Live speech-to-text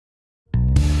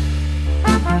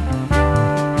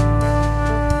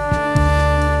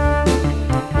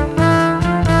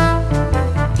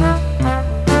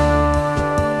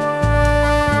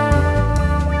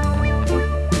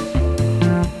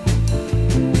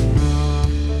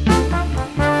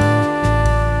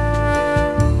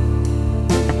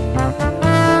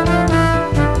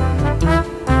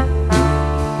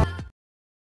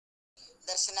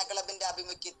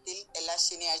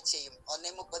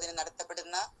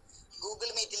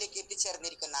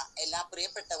എത്തിച്ചേർന്നിരിക്കുന്ന എല്ലാ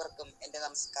പ്രിയപ്പെട്ടവർക്കും എൻ്റെ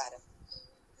നമസ്കാരം.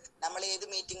 നമ്മൾ ഏത്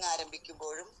മീറ്റിംഗ്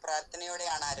ആരംഭിക്കുമ്പോഴും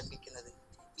പ്രാർത്ഥനയോടെയാണ് ആരംഭിക്കുന്നത്.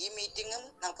 ഈ മീറ്റിംഗും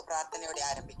നമുക്ക് പ്രാർത്ഥനയോടെ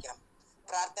ആരംഭിക്കാം.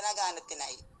 പ്രാർത്ഥനാ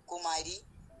ഗാനത്തിനായി കുമാരി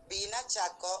ബീന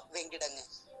ചാക്കോ വെങ്കിടങ്ങ്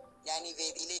ഞാൻ ഈ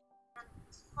വേദിയിലേക്ക്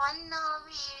ഒന്നു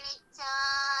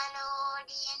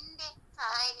വിളിച്ചാലോടി എന്റെ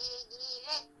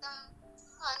അരികിലെത്തും,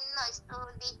 ഒന്നു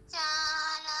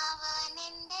സ്തുതിച്ചാൽ അവൻ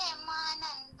എന്റെ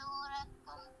മനം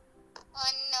തുറക്കും,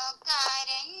 ഒന്നു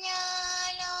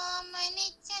കരഞ്ഞാലോ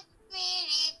മനിച്ച്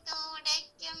മിഴി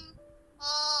തുടയ്ക്കും.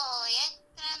 ഓ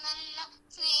എത്ര നല്ല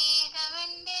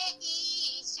സ്നേഹമെന്റെ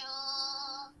ഈശോ,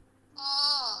 ഓ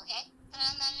എത്ര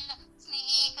നല്ല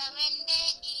സ്നേഹമെന്റെ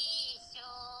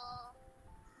ഈശോ.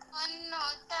 ഒന്നു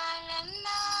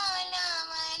തളർന്നാൽ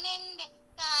അവൻ എന്റെ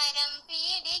കരം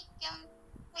പിടിക്കും,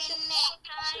 പിന്നെ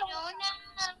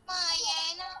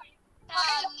കരുണാമയനായി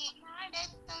താങ്ങി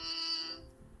നടത്തും.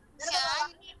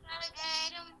 ശാന്തി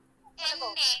പകരും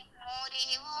എന്റെ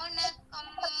മുറിവുണക്കും,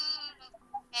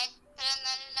 എത്ര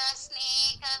നല്ല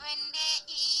സ്നേഹമെന്റെ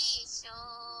ഈശോ,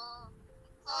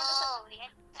 ഓ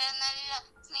എത്ര നല്ല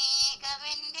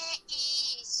സ്നേഹമെന്റെ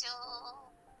ഈശോ.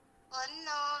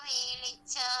 ഒന്നു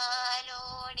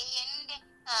വിളിച്ചാലോടി എന്റെ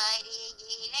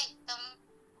അരികിലെത്തും,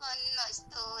 ഒന്നു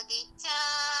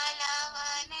സ്തുതിച്ചാൽ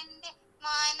അവൻ എന്റെ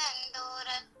മനം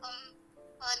തുറക്കും,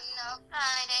 ഒന്നു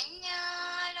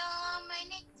കരഞ്ഞാലോ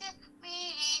മനിച്ച്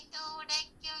മിഴി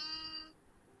തുടയ്ക്കും.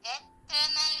 എത്ര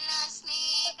നല്ല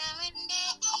സ്നേഹമെന്റെ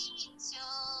ഈശോ,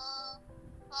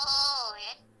 ഓ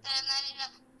എത്ര നല്ല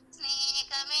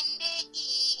സ്നേഹമെന്റെ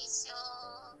ഈശോ.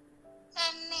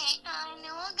 തന്നെ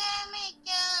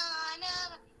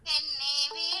അനുഗമിക്കാനവൻ എന്നെ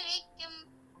വിളിക്കും,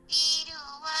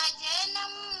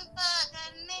 തിരുവചനം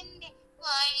പകർന്നെന്റെ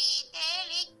വഴി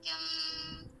തെളിക്കും.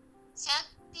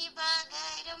 ശക്തി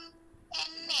പകരും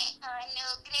എന്നെ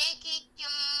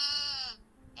അനുഗ്രഹിക്കും,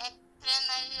 എത്ര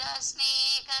നല്ല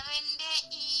സ്നേഹമെന്റെ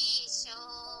ഈശോ,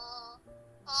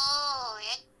 ഓ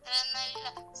എത്ര നല്ല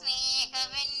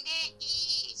സ്നേഹമെന്റെ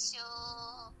ഈശോ.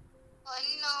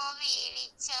 ഒന്നു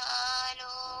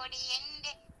വിളിച്ചാലോടി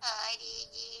എന്റെ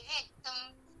അരികിലെത്തും,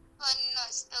 ഒന്നു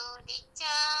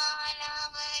സ്തുതിച്ചാൽ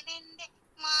അവൻ എന്റെ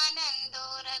മനം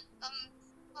തുറക്കും,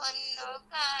 ഒന്നു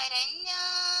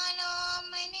കരഞ്ഞാലോ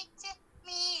മനിച്ച്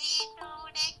മിഴി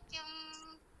തുടയ്ക്കും.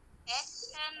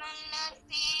 എത്ര നല്ല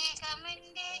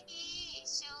സ്നേഹമെന്റെ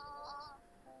ഈശോ,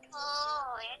 ഓ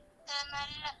എത്ര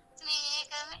നല്ല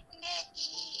സ്നേഹമെന്റെ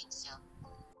ഈശോ.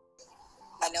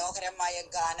 മനോഹരമായ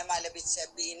ഗാനം ആലപിച്ച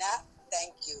ബീന,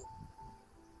 താങ്ക് യു.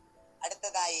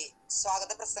 അടുത്തതായി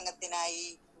സ്വാഗത പ്രസംഗത്തിനായി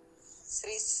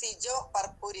ശ്രീ സിജോ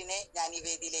പർപ്പൂരിനെ ഞാൻ ഈ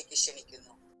വേദിയിലേക്ക്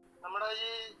ക്ഷണിക്കുന്നു. നമ്മുടെ ഈ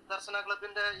ദർശന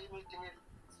ക്ലബിന്റെ ഈ മീറ്റിംഗിൽ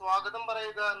സ്വാഗതം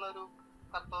പറയുക എന്നൊരു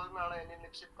കർത്തവ്യമാണ് എന്നിൽ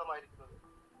നിക്ഷിപ്തമായിരിക്കുന്നത്.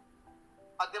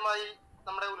 ആദ്യമായി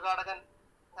നമ്മുടെ ഉദ്ഘാടകൻ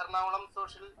എറണാകുളം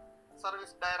സോഷ്യൽ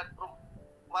സർവീസ് ഡയറക്ടറും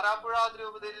വരാപ്പുഴ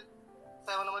അതിരൂപതയിൽ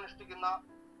സേവനമനുഷ്ഠിക്കുന്ന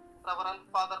റവറൻ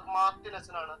ഫാദർ മാർട്ടിൻ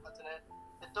അച്ഛനാണ്. അച്ഛനെ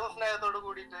ഏറ്റവും സ്നേഹത്തോട്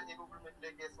കൂടിയിട്ട് ഈ ഗൂഗിൾ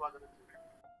മീറ്റിലേക്ക് സ്വാഗതം ചെയ്തു.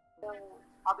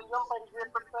 അധികം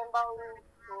പരിചയപ്പെടുത്തേണ്ട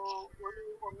ഒരു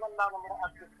ഒന്നല്ല നമ്മുടെ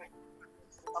അധ്യക്ഷൻ.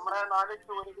 നമ്മുടെ നാല്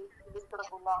ചുവരുകളിൽ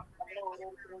കിടക്കുന്ന നമ്മുടെ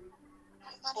ഓരോരുത്തരെയും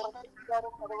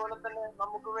പുറത്തെത്തിക്കാനും അതുപോലെ തന്നെ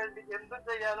നമുക്ക് വേണ്ടി എന്തും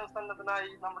ചെയ്യാനും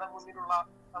സന്നദ്ധനായി നമ്മുടെ മുന്നിലുള്ള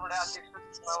നമ്മുടെ അധ്യക്ഷൻ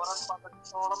റവറൻ ഫാദർ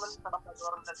സോളമൻ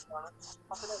കടമ്പറ്റോറൻ അച്ഛനാണ്.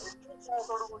 അതിനെ ഏറ്റവും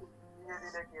സ്നേഹത്തോടു കൂടി ഈ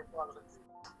വേദിയിലേക്ക് സ്വാഗതം ചെയ്തു.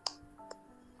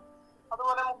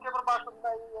 അതുപോലെ മുഖ്യ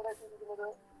പ്രഭാഷണത്തിനായി ഇവിടെ ചെയ്തിരിക്കുന്നത്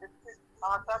district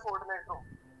ASHA കോർഡിനേറ്ററും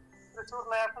Thrissur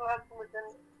national health mission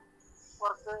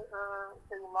work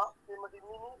ചെയ്യുന്ന ശ്രീമതി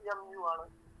മിനി MU ആണ്.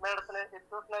 മേഡത്തിനെ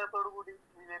ഏറ്റവും സ്നേഹത്തോടു കൂടി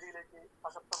ഈ വേദിയിലേക്ക്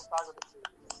അകത്തും സ്വാഗതം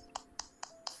ചെയ്യുന്നു.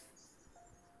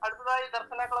 അടുത്തതായി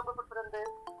ദർശന ക്ലബ്ബ് പ്രസിഡന്റ്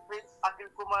ശ്രീ അഖിൽ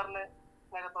കുമാറിനെ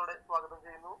സ്നേഹത്തോടെ സ്വാഗതം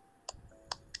ചെയ്യുന്നു.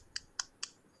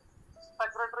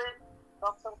 സെക്രട്ടറി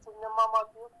ഡോക്ടർ കുഞ്ഞമ്മ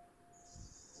മാത്യു,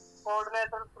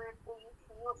 കോർഡിനേറ്റർ ശ്രീ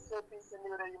KP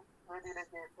എന്നിവരെയും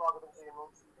വേദിയിലേക്ക് സ്വാഗതം ചെയ്യുന്നു.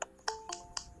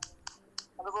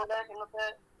 അതുപോലെ ഇന്നത്തെ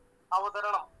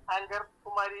അവതരണം ആങ്കർ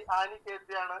കുമാരി ആനി KP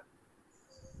ആണ്.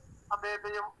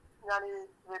 അദ്ദേഹത്തെയും ഞാൻ ഈ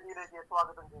വേദിയിലേക്ക്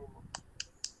സ്വാഗതം ചെയ്യുന്നു.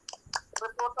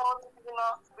 റിപ്പോർട്ട് അവതരിപ്പിക്കുന്ന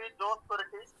ശ്രീ ജോസ്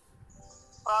പുരട്ടി,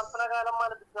 പ്രാർത്ഥനാകാലം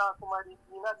ആലപിച്ച കുമാരി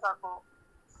ബീന ചാക്കോ,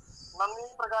 നന്ദി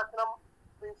പ്രകാശനം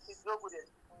ശ്രീ സിജോ കുര്യൻ,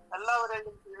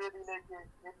 എല്ലാവരെയും ഈ വേദിയിലേക്ക്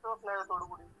ഏറ്റവും സ്നേഹത്തോടു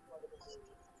കൂടി സ്വാഗതം ചെയ്യുന്നു.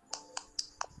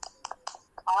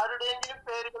 ആരുടെയെങ്കിലും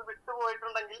പേരുകൾ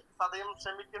വിട്ടുപോയിട്ടുണ്ടെങ്കിൽ സദയം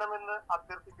ക്ഷമിക്കണമെന്ന്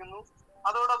അഭ്യർത്ഥിക്കുന്നു.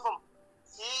 അതോടൊപ്പം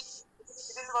ഈ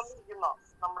ഇതിൽ വന്നിരിക്കുന്ന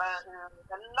നമ്മുടെ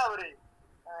എല്ലാവരെയും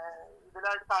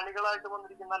ഇതിലായിട്ട് കാണികളായിട്ട്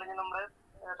വന്നിരിക്കുന്ന അല്ലെങ്കിൽ നമ്മുടെ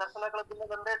ദർശന ക്ലബിന്റെ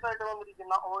മെമ്പേഴ്സായിട്ട്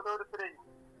വന്നിരിക്കുന്ന ഓരോരുത്തരെയും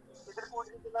ഇതിൽ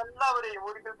കൂടിയിരിക്കുന്ന എല്ലാവരെയും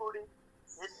ഒരിക്കൽ കൂടി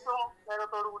ഏറ്റവും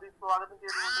സ്നേഹത്തോടു കൂടി സ്വാഗതം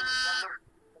ചെയ്തുകൊണ്ട്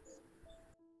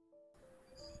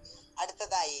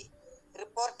അടുത്തതായി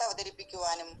റിപ്പോർട്ട്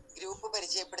അവതരിപ്പിക്കുവാനും ഗ്രൂപ്പ്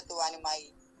പരിചയപ്പെടുത്തുവാനുമായി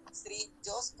ശ്രീ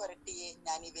ജോസ് കൊരട്ടിയെ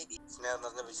ഞാൻ ഈ വേദി. സ്നേഹം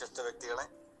നിറഞ്ഞ വിശിഷ്ട വ്യക്തികളെ,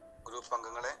 ഗ്രൂപ്പ്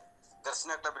അംഗങ്ങളെ,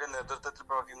 ദർശന ക്ലബിന്റെ നേതൃത്വത്തിൽ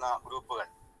പ്രവർത്തിക്കുന്ന ഗ്രൂപ്പുകൾ.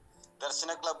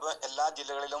 ദർശന ക്ലബ്ബ് എല്ലാ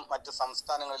ജില്ലകളിലും മറ്റു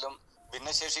സംസ്ഥാനങ്ങളിലും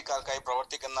ഭിന്നശേഷിക്കാർക്കായി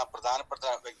പ്രവർത്തിക്കുന്ന പ്രധാനപ്പെട്ട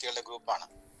വ്യക്തികളുടെ ഗ്രൂപ്പാണ്.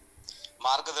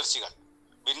 മാർഗദർശികൾ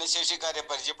ഭിന്നശേഷിക്കാരെ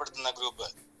പരിചയപ്പെടുത്തുന്ന ഗ്രൂപ്പ്.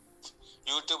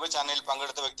 യൂട്യൂബ് ചാനലിൽ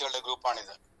പങ്കെടുത്ത വ്യക്തികളുടെ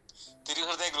ഗ്രൂപ്പാണിത്.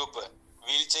 തിരുഹൃദയ ഗ്രൂപ്പ്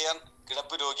വീൽ ചെയർ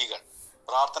കിടപ്പ് രോഗികൾ.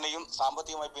 പ്രാർത്ഥനയും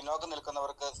സാമ്പത്തികമായി പിന്നോക്കം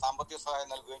നിൽക്കുന്നവർക്ക് സാമ്പത്തിക സഹായം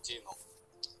നൽകുകയും ചെയ്യുന്നു.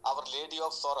 അവർ ലേഡി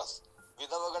ഓഫ് സോറസ്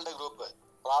വിധവകളുടെ ഗ്രൂപ്പ്.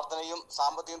 പ്രാർത്ഥനയും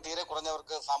സാമ്പത്തികം തീരെ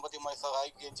കുറഞ്ഞവർക്ക് സാമ്പത്തികമായി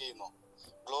സഹായിക്കുകയും ചെയ്യുന്നു.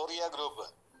 ഗ്ലോറിയ ഗ്രൂപ്പ്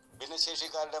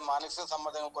ഭിന്നശേഷിക്കാരുടെ മാനസിക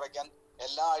സമ്മർദ്ദങ്ങൾ കുറയ്ക്കാൻ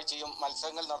എല്ലാ ആഴ്ചയും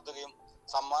മത്സരങ്ങൾ നടത്തുകയും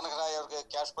സമ്മാനകരായവർക്ക്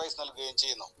ക്യാഷ് പ്രൈസ് നൽകുകയും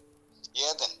ചെയ്യുന്നു.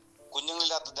 ഏതൻ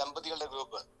കുഞ്ഞുങ്ങളില്ലാത്ത ദമ്പതികളുടെ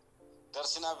ഗ്രൂപ്പ്.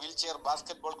 ദർശന വീൽ ചെയർ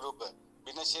ബാസ്കറ്റ്ബോൾ ഗ്രൂപ്പ്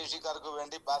ഭിന്നശേഷിക്കാർക്ക്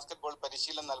വേണ്ടി ബാസ്കറ്റ്ബോൾ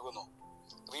പരിശീലനം നൽകുന്നു.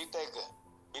 റീടേക്ക്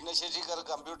ഭിന്നശേഷിക്കാർക്ക്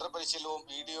കമ്പ്യൂട്ടർ പരിശീലനവും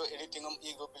വീഡിയോ എഡിറ്റിംഗും ഈ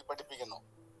ഗ്രൂപ്പിൽ പഠിപ്പിക്കുന്നു.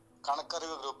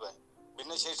 കണക്കറിവ് ഗ്രൂപ്പ്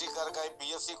ഭിന്നശേഷിക്കാർക്കായി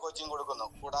PSC കോച്ചിങ് കൊടുക്കുന്നു.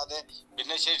 കൂടാതെ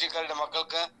ഭിന്നശേഷിക്കാരുടെ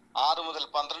മക്കൾക്ക് 6 മുതൽ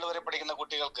 12 വരെ പഠിക്കുന്ന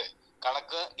കുട്ടികൾക്ക്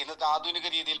കണക്ക് ഇന്നത്തെ ആധുനിക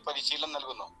രീതിയിൽ പരിശീലനം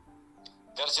നൽകുന്നു.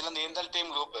 ദർശന നീന്തൽ ടീം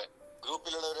ഗ്രൂപ്പ്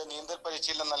ഗ്രൂപ്പിലുള്ളവരെ നീന്തൽ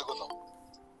പരിശീലനം നൽകുന്നു,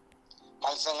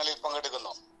 മത്സരങ്ങളിൽ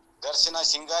പങ്കെടുക്കുന്നു. ദർശന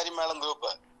ശിങ്കാരിമേളം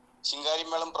ഗ്രൂപ്പ്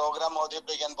ശിങ്കാരിമേളം പ്രോഗ്രാം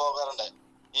അവതരിപ്പിക്കാൻ പോകാറുണ്ട്.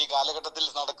 ഈ കാലഘട്ടത്തിൽ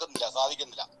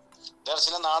സാധിക്കുന്നില്ല.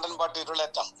 ദർശന നാടൻ പാട്ട്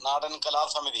ഇരുളേറ്റം നാടൻ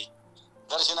കലാസമിതി.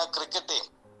 ദർശന ക്രിക്കറ്റ് ടീം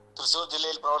തൃശൂർ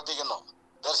ജില്ലയിൽ പ്രവർത്തിക്കുന്നു.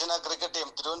 ദർശന ക്രിക്കറ്റ് ടീം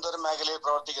തിരുവനന്തപുരം മേഖലയിൽ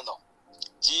പ്രവർത്തിക്കുന്നു.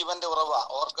 ജീവന്റെ ഉറവ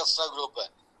ഓർക്കസ്ട്ര ഗ്രൂപ്പ്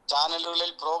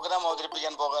ചാനലുകളിൽ പ്രോഗ്രാം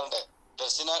അവതരിപ്പിക്കാൻ പോകാറുണ്ട്.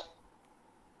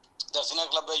 ദർശന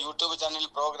ക്ലബ്ബ് യൂട്യൂബ് ചാനലിൽ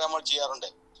പ്രോഗ്രാമുകൾ ചെയ്യാറുണ്ട്.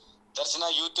 ദർശന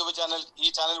യൂട്യൂബ് ചാനൽ ഈ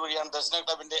ചാനൽ വഴിയാണ് ദർശന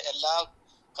ക്ലബിന്റെ എല്ലാ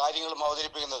കാര്യങ്ങളും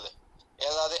അവതരിപ്പിക്കുന്നത്.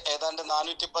 ഏതാണ്ട്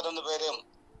 411 പേരും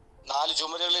 4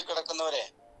 ചുമരുകളിൽ കിടക്കുന്നവരെ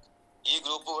ഈ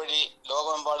ഗ്രൂപ്പ് വഴി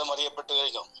ലോകമെമ്പാടും അറിയപ്പെട്ടു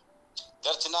കഴിഞ്ഞു.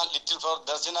 ദർശന ലിറ്റിൽ ഫ്ലവർ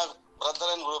ദർശന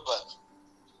ബ്രദറൻ ഗ്രൂപ്പ്.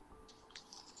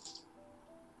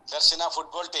 ദർശന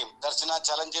ഫുട്ബോൾ ടീം ദർശന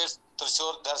ചലഞ്ചേഴ്സ്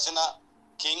തൃശൂർ, ദർശന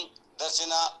കിങ്,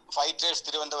 ദർശന ഫൈറ്റേഴ്സ്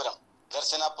തിരുവനന്തപുരം,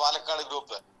 ദർശന പാലക്കാട്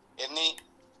ഗ്രൂപ്പ് എന്നീ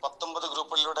 19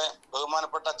 ഗ്രൂപ്പുകളിലൂടെ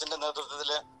ബഹുമാനപ്പെട്ട അച്ഛന്റെ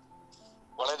നേതൃത്വത്തിൽ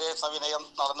വളരെ സവിനയം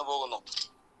നടന്നു പോകുന്നു.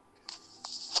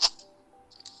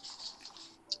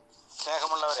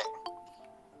 സ്നേഹമുള്ളവരെ,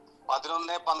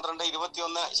 11, 12,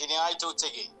 21 ശനിയാഴ്ച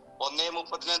ഉച്ചയ്ക്ക്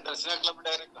 1:30 ദർശന club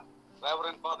director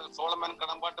reverend father Solomon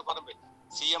Kadambattu പറമ്പിൽ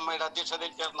CMIയുടെ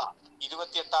അധ്യക്ഷതയിൽ ചേർന്ന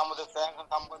 28ാമത്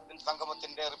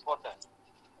സ്നേഹസംഗമത്തിന്റെ റിപ്പോർട്ട്.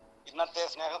 ഇന്നത്തെ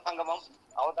സ്നേഹസംഗമം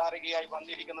അവതാരകയായി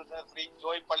വന്നിരിക്കുന്നത് ശ്രീ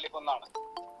ജോയ് പള്ളിക്കുന്നാണ്.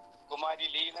 കുമാരി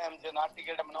ലീന MJ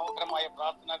നാട്ടികയുടെ മനോഹരമായ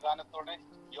പ്രാർത്ഥനാ ഗാനത്തോടെ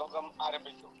യോഗം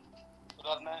ആരംഭിച്ചു.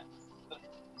 തുടർന്ന്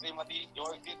ശ്രീമതി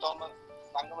ജോയ്സി തോമസ്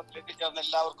സംഗമത്തിൽ എത്തിച്ചേർന്ന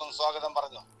എല്ലാവർക്കും സ്വാഗതം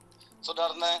പറഞ്ഞു.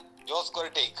 തുടർന്ന് ജോസ്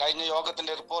കൊരട്ടി കഴിഞ്ഞ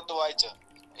യോഗത്തിന്റെ റിപ്പോർട്ട് വായിച്ച്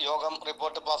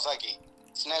റിപ്പോർട്ട് പാസാക്കി.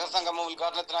 സ്നേഹസംഗമം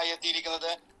ഉദ്ഘാടനത്തിനായി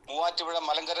എത്തിയിരിക്കുന്നത് മൂവാറ്റുപുഴ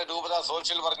മലങ്കര രൂപത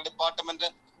സോഷ്യൽ വർക്ക് ഡിപ്പാർട്ട്മെന്റ്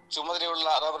ചുമതലയുള്ള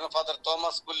റവറൻ ഫാദർ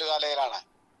തോമസ് പുല്ലുകാലയിലാണ്.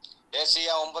 ഏഷ്യ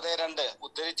 9:2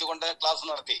 ഉദ്ധരിച്ചുകൊണ്ട് ക്ലാസ്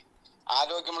നടത്തി.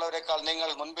 ആരോഗ്യമുള്ളവരെക്കാൾ നിങ്ങൾ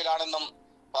മുൻപിലാണെന്നും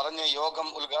പറഞ്ഞ് യോഗം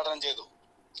ഉദ്ഘാടനം ചെയ്തു.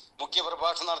 മുഖ്യ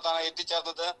പ്രഭാഷണം നടത്താനായി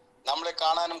എത്തിച്ചേർന്നത് നമ്മളെ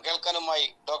കാണാനും കേൾക്കാനുമായി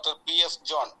ഡോക്ടർ PS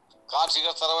ജോൺ, കാർഷിക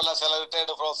സർവകലാശാല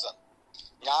റിട്ടയർഡ് പ്രൊഫസർ.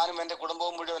 ഞാനും എന്റെ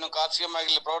കുടുംബവും മുഴുവനും കാർഷിക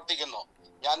മേഖലയിൽ പ്രവർത്തിക്കുന്നു.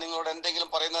 ഞാൻ നിങ്ങളോട് എന്തെങ്കിലും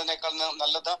പറയുന്നതിനേക്കാൾ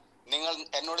നല്ലത് നിങ്ങൾ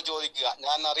എന്നോട് ചോദിക്കുക,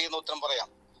 ഞാൻ അറിയുന്ന ഉത്തരം പറയാം.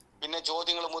 പിന്നെ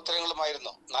ചോദ്യങ്ങളും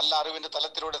ഉത്തരങ്ങളുമായിരുന്നു. നല്ല അറിവിന്റെ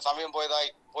തലത്തിലൂടെ സമയം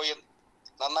പോയി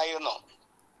നന്നായിരുന്നു.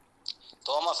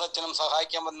 തോമസ് അച്ഛനും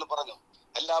സഹായിക്കാമെന്ന് പറഞ്ഞു.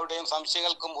 എല്ലാവരുടെയും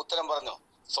സംശയങ്ങൾക്കും ഉത്തരം പറഞ്ഞു.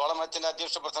 സോളമച്ചന്റെ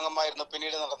അധ്യക്ഷ പ്രസംഗമായിരുന്നു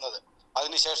പിന്നീട് നടന്നത്.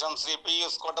 അതിനുശേഷം ശ്രീ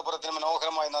PS കോട്ടപ്പുറത്തിന്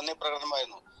മനോഹരമായ നന്ദി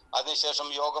പ്രകടനമായിരുന്നു. അതിനുശേഷം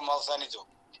യോഗം അവസാനിച്ചു.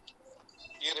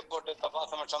 ഈ റിപ്പോർട്ട്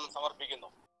സഭാസമക്ഷം സമർപ്പിക്കുന്നു.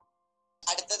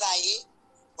 അടുത്തതായി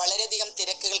വളരെയധികം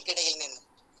തിരക്കുകൾക്കിടയിൽ നിന്നും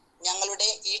ഞങ്ങളുടെ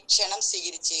ഈ ക്ഷണം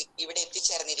സ്വീകരിച്ച് ഇവിടെ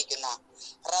എത്തിച്ചേർന്നിരിക്കുന്ന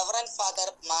reverend father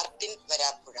Martin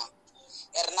Varapuzha,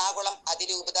 Ernakulam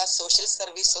അതിരൂപത സോഷ്യൽ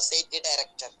സർവീസ് സൊസൈറ്റി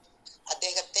ഡയറക്ടർ,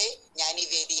 അദ്ദേഹത്തെ ഞാൻ ഈ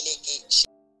വേദിയിലേക്ക്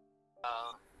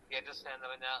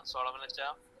നിറഞ്ഞ സോളമനച്ച,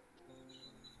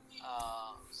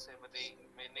 ശ്രീമതി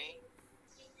മിനി,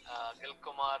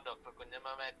 ഗിൽകുമാർ, ഡോക്ടർ കുഞ്ഞമ്മ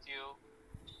മാത്യു,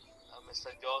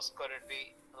 മിസ്റ്റർ ജോസ് കൊരട്ടി,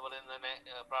 അതുപോലെ തന്നെ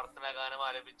പ്രാർത്ഥനാ ഗാനം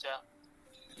ആലപിച്ച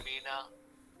ബീന,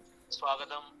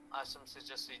 സ്വാഗതം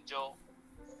ആശംസിച്ച സിജോ,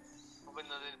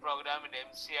 പ്രോഗ്രാമിന്റെ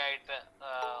MC ആയിട്ട്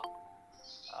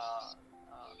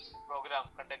പ്രോഗ്രാം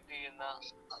കണ്ടക്ട് ചെയ്യുന്ന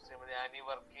ശ്രീമതി ആനി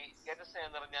വർക്കി, ഏറ്റവും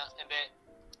സ്നേഹം നിറഞ്ഞ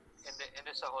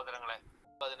എന്റെ സഹോദരങ്ങളെ,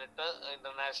 18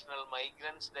 ഇന്റർനാഷണൽ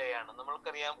മൈഗ്രൻസ് ഡേ ആണ്.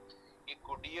 നമ്മൾക്കറിയാം, ഈ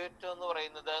കുടിയേറ്റം എന്ന്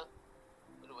പറയുന്നത്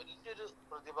ഒരു വലിയൊരു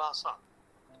പ്രതിഭാസമാണ്.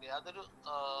 അതൊരു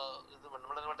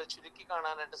നമ്മളെ ചുരുക്കി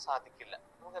കാണാനായിട്ട് സാധിക്കില്ല.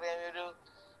 നമുക്കറിയാം, ഒരു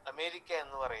അമേരിക്ക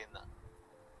എന്ന് പറയുന്ന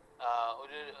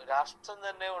ഒരു രാഷ്ട്രം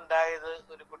തന്നെ ഉണ്ടായത്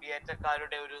ഒരു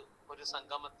കുടിയേറ്റക്കാരുടെ ഒരു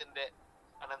സംഗമത്തിന്റെ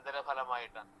അനന്തര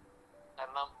ഫലമായിട്ടാണ്.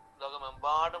 കാരണം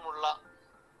ലോകമെമ്പാടുമുള്ള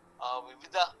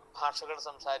വിവിധ ഭാഷകൾ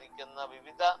സംസാരിക്കുന്ന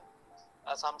വിവിധ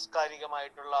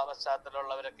സാംസ്കാരികമായിട്ടുള്ള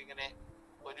പശ്ചാത്തലമുള്ളവരൊക്കെ ഇങ്ങനെ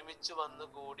ഒരുമിച്ച് വന്ന്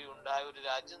കൂടി ഉണ്ടായ ഒരു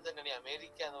രാജ്യം തന്നെയാണ്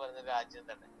അമേരിക്ക എന്ന് പറയുന്ന രാജ്യം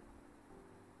തന്നെ.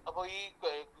 അപ്പോൾ ഈ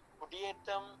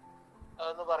കുടിയേറ്റം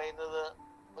എന്ന് പറയുന്നത്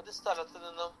ഒരു സ്ഥലത്ത്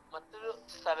നിന്നും മറ്റൊരു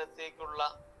സ്ഥലത്തേക്കുള്ള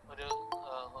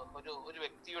ഒരു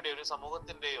വ്യക്തിയുടെ, ഒരു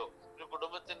സമൂഹത്തിന്റെയോ ഒരു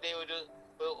കുടുംബത്തിന്റെയോ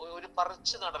ഒരു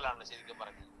പറിച്ചു നടലാണ് ശരിക്കും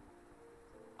പറഞ്ഞത്.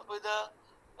 അപ്പൊ ഇത്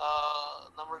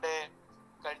നമ്മളുടെ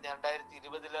കഴിഞ്ഞ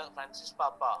 2020 ഫ്രാൻസിസ്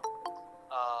പാപ്പ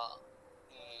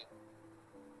ഈ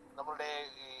നമ്മളുടെ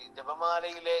ഈ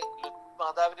ജപമാലയിലെ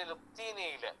മാതാവിന്റെ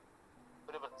ലുത്തീനയില്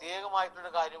ഒരു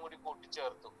പ്രത്യേകമായിട്ടൊരു കാര്യം കൂടി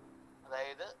കൂട്ടിച്ചേർത്തു.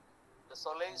 അതായത് ദ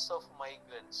സൊലൈസ് ഓഫ്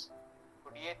മൈഗ്രൻസ്,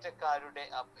 കുടിയേറ്റക്കാരുടെ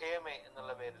അഭയമേ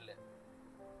എന്നുള്ള പേരില്.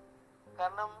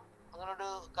 കാരണം അങ്ങനൊരു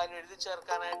കാര്യം എഴുതി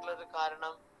ചേർക്കാനായിട്ടുള്ള ഒരു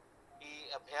കാരണം ഈ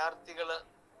അഭയാർത്ഥികള്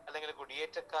അല്ലെങ്കിൽ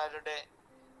കുടിയേറ്റക്കാരുടെ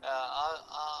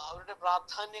അവരുടെ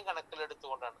പ്രാധാന്യം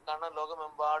കണക്കിലെടുത്തുകൊണ്ടാണ്. കാരണം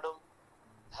ലോകമെമ്പാടും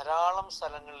ധാരാളം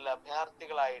സ്ഥലങ്ങളിൽ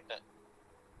അഭയാർത്ഥികളായിട്ട്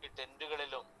ഈ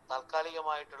ടെന്റുകളിലും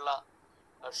താൽക്കാലികമായിട്ടുള്ള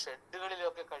ഷെഡുകളിലും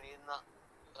ഒക്കെ കഴിയുന്ന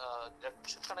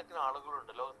ലക്ഷക്കണക്കിന്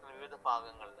ആളുകളുണ്ട് ലോകത്തിന്റെ വിവിധ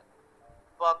ഭാഗങ്ങളിൽ.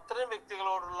 അപ്പൊ അത്തരം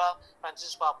വ്യക്തികളോടുള്ള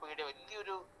ഫ്രാൻസിസ് പാപ്പയുടെ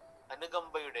വലിയൊരു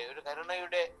അനുകമ്പയുടെ, ഒരു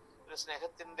കരുണയുടെ, ഒരു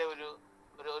സ്നേഹത്തിന്റെ ഒരു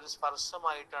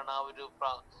സ്പർശമായിട്ടാണ്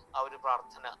ആ ഒരു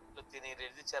പ്രാർത്ഥന ലുത്തീനയിൽ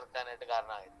എഴുതി ചേർക്കാനായിട്ട്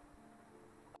കാരണമായത്.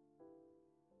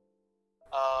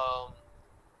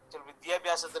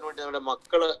 വിദ്യാഭ്യാസത്തിന് വേണ്ടി നമ്മുടെ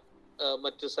മക്കള്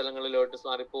മറ്റു സ്ഥലങ്ങളിലോട്ട്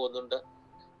മാറിപ്പോകുന്നുണ്ട്.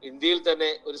 ഇന്ത്യയിൽ തന്നെ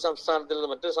ഒരു സംസ്ഥാനത്തിൽ നിന്ന്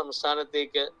മറ്റൊരു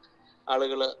സംസ്ഥാനത്തേക്ക്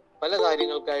ആളുകള് പല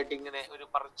കാര്യങ്ങൾക്കായിട്ട് ഇങ്ങനെ ഒരു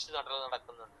പറിച്ചു നടൽ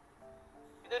നടക്കുന്നുണ്ട്.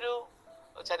 ഇതൊരു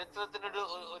ചരിത്രത്തിനൊരു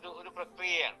ഒരു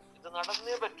പ്രക്രിയയാണ്. ഇത്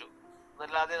നടന്നേ പറ്റൂ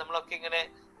എന്നല്ലാതെ നമ്മളൊക്കെ ഇങ്ങനെ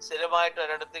സ്ഥിരമായിട്ട്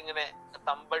ഒരിടത്ത് ഇങ്ങനെ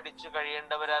തമ്പടിച്ചു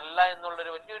കഴിയേണ്ടവരല്ല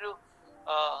എന്നുള്ളൊരു വലിയൊരു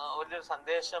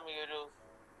സന്ദേശം ഈ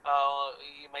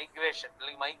മൈഗ്രേഷൻ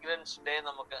അല്ലെങ്കിൽ മൈഗ്രൻസ് ഡേ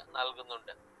നമുക്ക്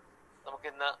നൽകുന്നുണ്ട്.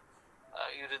 നമുക്കിന്ന്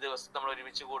ഈ ഒരു ദിവസം നമ്മൾ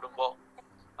ഒരുമിച്ച് കൂടുമ്പോ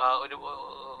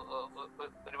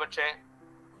ഒരുപക്ഷെ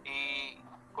ഈ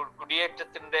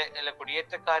കുടിയേറ്റത്തിന്റെ അല്ല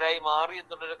കുടിയേറ്റക്കാരായി മാറി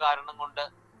എന്നുള്ളൊരു കാരണം കൊണ്ട്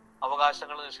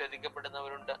അവകാശങ്ങൾ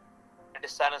നിഷേധിക്കപ്പെടുന്നവരുണ്ട്,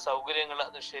 അടിസ്ഥാന സൗകര്യങ്ങൾ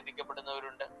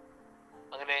നിഷേധിക്കപ്പെടുന്നവരുണ്ട്.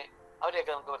 അങ്ങനെ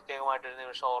അവരെയൊക്കെ നമുക്ക് പ്രത്യേകമായിട്ടൊരു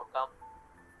നിമിഷം ഓർക്കാം.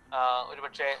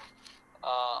 ഒരുപക്ഷെ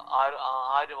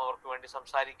ആരും അവർക്ക് വേണ്ടി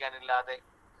സംസാരിക്കാനില്ലാതെ,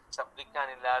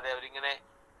 ശബ്ദിക്കാനില്ലാതെ അവരിങ്ങനെ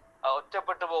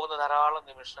ഒറ്റപ്പെട്ടു പോകുന്ന ധാരാളം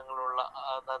നിമിഷങ്ങളുള്ള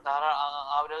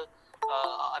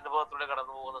അനുഭവത്തിലൂടെ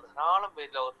കടന്നു പോകുന്ന ധാരാളം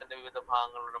പേര് ലോകത്തിന്റെ വിവിധ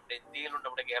ഭാഗങ്ങളുണ്ട്. നമ്മുടെ ഇന്ത്യയിലുണ്ട്,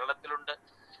 നമ്മുടെ കേരളത്തിലുണ്ട്,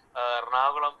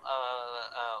 എറണാകുളം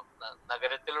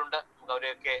നഗരത്തിലുണ്ട്. നമുക്ക്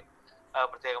അവരെയൊക്കെ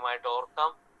പ്രത്യേകമായിട്ട്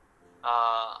ഓർക്കാം.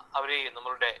 അവരെയും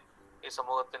നമ്മളുടെ ഈ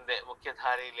സമൂഹത്തിന്റെ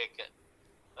മുഖ്യധാരയിലേക്ക്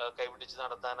കൈപിടിച്ച്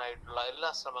നടത്താനായിട്ടുള്ള എല്ലാ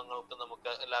ശ്രമങ്ങൾക്കും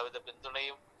നമുക്ക് എല്ലാവിധ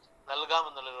പിന്തുണയും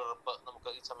നൽകാമെന്നുള്ളൊരു ഉറപ്പ് നമുക്ക്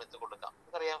ഈ സമയത്ത് കൊടുക്കാം.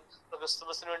 നമുക്കറിയാം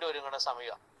ക്രിസ്തുമസിന് വേണ്ടി ഒരുങ്ങുന്ന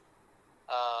സമയമാണ്.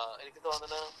 എനിക്ക്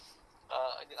തോന്നുന്നത്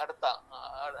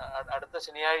അടുത്ത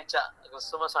ശനിയാഴ്ച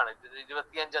ക്രിസ്തുമസ് ആണ്.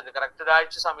 25-ാം തീയതി, കറക്റ്റ്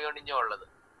ഒരാഴ്ച സമയമാണ് ഇനി ഉള്ളത്.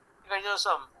 കഴിഞ്ഞ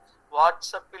ദിവസം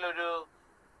വാട്സപ്പിൽ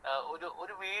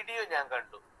ഒരു വീഡിയോ ഞാൻ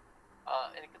കണ്ടു.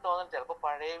 എനിക്ക് തോന്നുന്നത് ചിലപ്പോൾ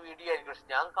പഴയ വീഡിയോ ആയിരിക്കും, പക്ഷെ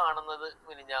ഞാൻ കാണുന്നത്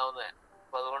മിനിഞ്ഞാവുന്നതാണ്.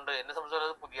 അപ്പൊ അതുകൊണ്ട് എന്നെ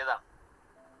സംബന്ധിച്ചത് പുതിയതാണ്.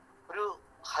 ഒരു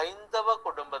ഹൈന്ദവ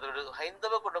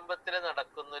കുടുംബത്തിൽ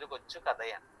നടക്കുന്ന ഒരു കൊച്ചു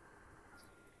കഥയാണ്.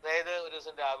 അതായത് ഒരു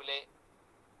ദിവസം രാവിലെ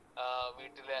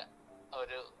വീട്ടിലെ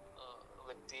ഒരു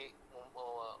വ്യക്തി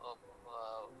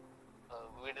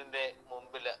വീടിന്റെ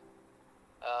മുമ്പില്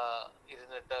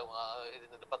ഇരുന്നിട്ട്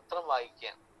പത്രം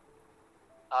വായിക്കാൻ.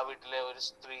 ആ വീട്ടിലെ ഒരു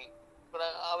സ്ത്രീ,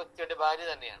 ആ വ്യക്തിയുടെ ഭാര്യ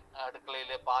തന്നെയാണ്,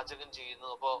 അടുക്കളയില് പാചകം ചെയ്യുന്നു.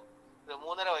 അപ്പോ ഒരു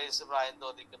 3.5 വയസ്സ് പ്രായം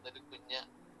തോന്നിക്കുന്ന ഒരു കുഞ്ഞ്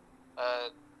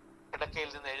കിടക്കയിൽ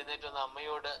നിന്ന് എഴുന്നേറ്റ് വന്ന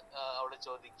അമ്മയോട് അവള്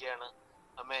ചോദിക്കുകയാണ്,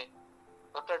 അമ്മേ,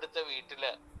 തൊട്ടടുത്ത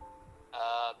വീട്ടില്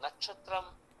നക്ഷത്രം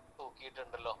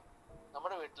തൂക്കിയിട്ടുണ്ടല്ലോ,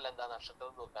 നമ്മുടെ വീട്ടിൽ എന്താ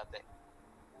നക്ഷത്രം തൂക്കാത്തെ?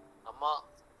 അമ്മ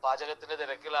പാചകത്തിന്റെ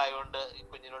തിരക്കിലായോണ്ട് ഈ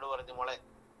കുഞ്ഞിനോട് പറഞ്ഞു, മോളെ,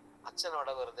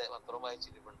 അച്ഛനോടെ വെറുതെ പത്രം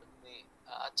വായിച്ചിരിപ്പുണ്ട്, നീ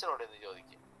അച്ഛനോട് എന്ന്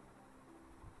ചോദിക്കും.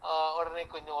 ഉടനെ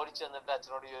കുഞ്ഞ് ഓടിച്ചു വന്നിട്ട്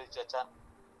അച്ഛനോട് ചോദിച്ചു, അച്ഛാ,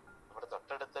 നമ്മുടെ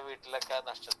തൊട്ടടുത്ത വീട്ടിലൊക്കെ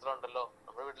നക്ഷത്രം ഉണ്ടല്ലോ,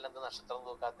 നമ്മുടെ വീട്ടിൽ എന്താ നക്ഷത്രം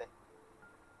തൂക്കാത്തെ?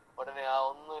 ഉടനെ ആ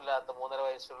ഒന്നുമില്ലാത്ത 3.5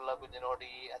 വയസ്സുള്ള കുഞ്ഞിനോട്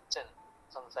ഈ അച്ഛൻ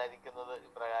സംസാരിക്കുന്നത്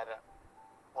ഇപ്രകാരം,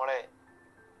 മോളെ,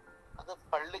 അത്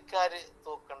പള്ളിക്കാര്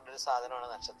തൂക്കേണ്ട ഒരു സാധനമാണ്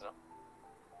നക്ഷത്രം.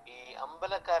 ഈ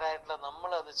അമ്പലക്കാരായിട്ടുള്ള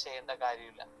നമ്മൾ അത് ചെയ്യേണ്ട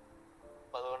കാര്യമില്ല.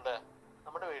 അപ്പൊ അതുകൊണ്ട്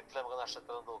നമ്മുടെ വീട്ടിൽ നമുക്ക്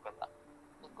നക്ഷത്രം തൂക്കണ്ട.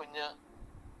 കുഞ്ഞ്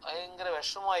ഭയങ്കര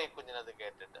വിഷമമായി കുഞ്ഞിനത്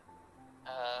കേട്ടിട്ട്.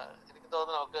 എനിക്ക്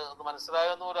തോന്നുന്നു നമുക്ക് അത്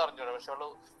മനസ്സിലായോന്ന് പോലും അറിഞ്ഞൂടാ. പക്ഷെ അവള്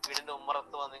വീടിന്റെ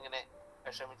ഉമ്മറത്ത് വന്നിങ്ങനെ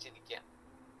വിഷമിച്ചിരിക്കുക.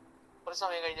 കുറച്ച്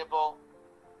സമയം കഴിഞ്ഞപ്പോ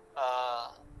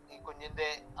ഈ കുഞ്ഞിന്റെ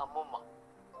അമ്മുമ്മ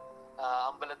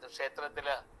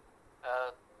ക്ഷേത്രത്തില്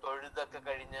തൊഴുതൊക്കെ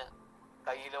കഴിഞ്ഞ്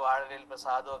കയ്യിൽ വാഴയിൽ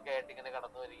പ്രസാദമൊക്കെ ആയിട്ട് ഇങ്ങനെ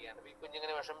കടന്നു വരികയാണ്. ഈ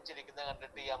കുഞ്ഞിങ്ങനെ വിഷമിച്ചിരിക്കുന്നത്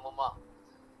കണ്ടിട്ട് ഈ അമ്മമ്മ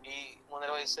ഈ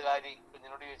 3.5 വയസ്സുകാരി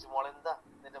കുഞ്ഞിനോട് ചോദിച്ചു, മോളെന്താ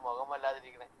നിന്റെ മുഖം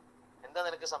വല്ലാതിരിക്കണേ, എന്താ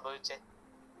നിനക്ക് സംഭവിച്ചേ?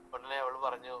 ഉടനെ അവള്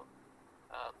പറഞ്ഞു,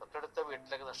 തൊട്ടടുത്ത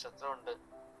വീട്ടിലൊക്കെ നക്ഷത്രമുണ്ട്,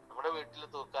 നമ്മുടെ വീട്ടിൽ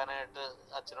തൂക്കാനായിട്ട്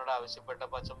അച്ഛനോട്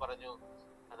ആവശ്യപ്പെട്ടപ്പോ അച്ഛൻ പറഞ്ഞു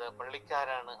അത്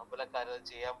പള്ളിക്കാരാണ്, അമ്പലക്കാരത്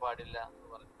ചെയ്യാൻ പാടില്ല എന്ന്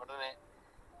പറഞ്ഞു. ഉടനെ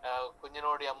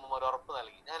കുഞ്ഞിനോട് ഈ അമ്മമ്മ ഒരു ഉറപ്പ്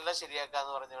നൽകി, ഞാൻ എല്ലാം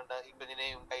ശരിയാക്കാന്ന് പറഞ്ഞുകൊണ്ട് ഈ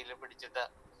കുഞ്ഞിനെയും കയ്യിൽ പിടിച്ചിട്ട്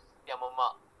ഈ അമ്മമ്മ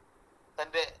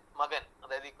തന്റെ മകൻ,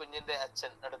 അതായത് ഈ കുഞ്ഞിന്റെ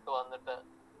അച്ഛൻ അടുത്ത് വന്നിട്ട്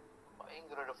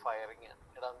ഭയങ്കര ഒരു ഫയറിങ്,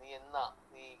 എടാ നീ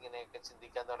നീ ഇങ്ങനെയൊക്കെ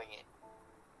ചിന്തിക്കാൻ തുടങ്ങിയേ?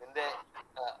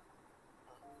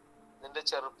 നിന്റെ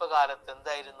ചെറുപ്പകാലത്ത്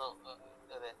എന്തായിരുന്നു?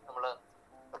 അതെ, നമ്മള്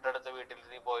തൊട്ടടുത്ത വീട്ടിൽ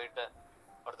നീ പോയിട്ട്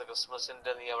അവിടുത്തെ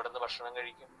ക്രിസ്മസിന്റെ നീ അവിടെ നിന്ന് ഭക്ഷണം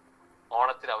കഴിക്കും,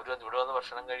 ഓണത്തിന് അവര് ഇവിടെ വന്ന്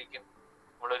ഭക്ഷണം കഴിക്കും,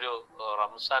 നമ്മളൊരു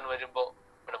റംസാൻ വരുമ്പോ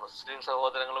ഇവിടെ മുസ്ലിം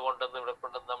സഹോദരങ്ങൾ ഇവിടെ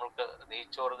കൊണ്ടുവന്ന് നമ്മൾക്ക്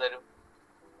നെയ്ച്ചോറ് തരും,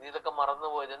 നീ ഇതൊക്കെ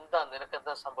മറന്നുപോയത്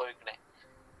നിനക്കെന്താ സംഭവിക്കണേ?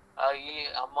 ഈ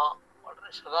അമ്മ വളരെ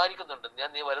ശകാരിക്കുന്നുണ്ട്,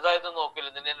 നീ വലുതായതൊന്നും നോക്കില്ല,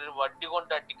 നിന്നെ ഒരു വടി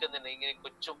കൊണ്ട് അടിക്കുന്നില്ല, ഇങ്ങനെ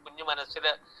കുഞ്ഞു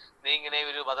മനസ്സില് നീ ഇങ്ങനെ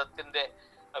ഒരു മതത്തിന്റെ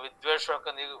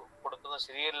വിദ്വേഷമൊക്കെ നീ കൊടുക്കുന്നത്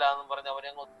ശരിയല്ല എന്നും പറഞ്ഞ് അവനെ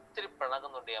അങ്ങ് ഒത്തിരി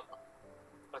പിണങ്ങുന്നുണ്ട് ഈ അമ്മ.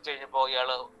 കുറച്ച് കഴിഞ്ഞപ്പോ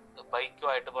ഇയാള്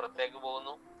ബൈക്കുമായിട്ട് പുറത്തേക്ക്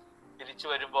പോകുന്നു. തിരിച്ചു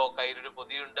വരുമ്പോ കയ്യിലൊരു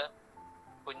പൊതിയുണ്ട്,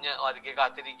 കുഞ്ഞ് അതിക്ക്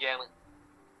കാത്തിരിക്കുകയാണ്.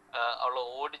 അവള്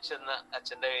ഓടിച്ചെന്ന്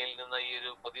അച്ഛന്റെ കയ്യിൽ നിന്ന് ഈ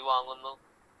ഒരു പൊതി വാങ്ങുന്നു.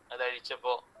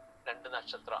 അതഴിച്ചപ്പോ 2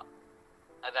 നക്ഷത്രം.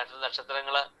 ആ 2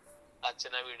 നക്ഷത്രങ്ങള്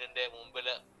അച്ഛനെ വീടിന്റെ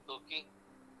മുമ്പില് തൂക്കി.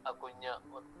 ആ കുഞ്ഞ്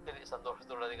ഒത്തിരി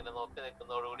സന്തോഷത്തോടെ ഇങ്ങനെ നോക്കി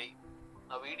നിൽക്കുന്നതോടുകൂടി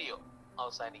ആ വീഡിയോ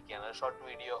അവസാനിക്കുകയാണ്, ഷോർട്ട്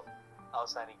വീഡിയോ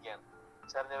അവസാനിക്കുകയാണ്.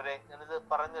 ചേർന്നവരെ, ഞാനിത്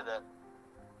പറഞ്ഞത്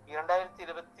ഈ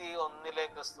 2021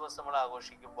 ക്രിസ്തുമസ് നമ്മൾ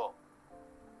ആഘോഷിക്കുമ്പോ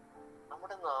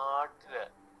നമ്മുടെ നാട്ടില്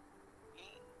ഈ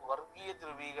വർഗീയ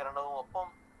ധ്രുവീകരണവും ഒപ്പം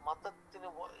മതത്തിന്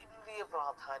വലിയ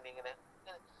പ്രാധാന്യം, ഇങ്ങനെ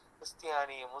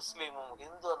ക്രിസ്ത്യാനിയും മുസ്ലിമും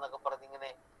ഹിന്ദു എന്നൊക്കെ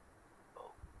പറഞ്ഞിങ്ങനെ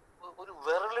ഒരു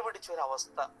വിരല് പിടിച്ച ഒരു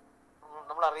അവസ്ഥ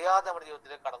നമ്മൾ അറിയാതെ നമ്മുടെ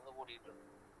ജീവിതത്തിലേക്ക് കടന്നുകൂടിയിട്ടുണ്ട്.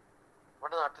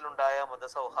 നമ്മുടെ നാട്ടിലുണ്ടായ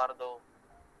മതസൗഹാർദ്ദവും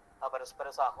ആ പരസ്പര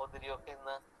സാഹോദര്യവും ഒക്കെ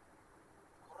ഇന്ന്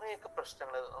കുറെയൊക്കെ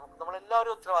പ്രശ്നങ്ങൾ,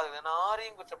 നമ്മളെല്ലാവരും ഉത്തരവാദികൾ, ഞാൻ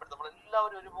ആരെയും കുറ്റപ്പെടുത്തും,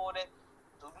 നമ്മളെല്ലാവരും ഒരുപോലെ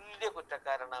തുല്യ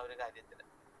കുറ്റക്കാരാണ് ആ ഒരു കാര്യത്തില്.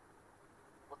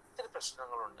 ഒത്തിരി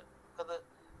പ്രശ്നങ്ങളുണ്ട്,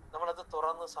 നമ്മളത്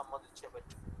തുറന്ന് സമ്മതിച്ചേ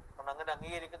പറ്റൂ. കാരണം അങ്ങനെ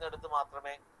അംഗീകരിക്കുന്നിടത്ത്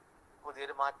മാത്രമേ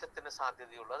പുതിയൊരു മാറ്റത്തിന്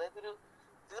സാധ്യതയുള്ളൂ. അതായത് ഒരു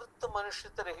തീർത്തും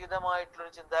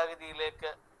മനുഷ്യത്വരഹിതമായിട്ടുള്ളൊരു ചിന്താഗതിയിലേക്ക്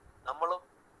നമ്മളും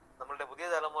നമ്മളുടെ പുതിയ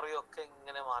തലമുറയും ഒക്കെ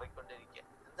ഇങ്ങനെ മാറിക്കൊണ്ടിരിക്കുക.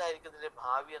 എന്തായിരിക്കും ഇതിന്റെ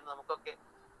ഭാവി എന്ന് നമുക്കൊക്കെ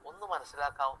ഒന്ന്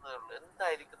മനസ്സിലാക്കാവുന്നതേ ഉള്ളൂ.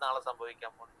 എന്തായിരിക്കും നാളെ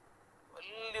സംഭവിക്കാൻ പോകുന്നത്?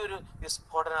 വലിയൊരു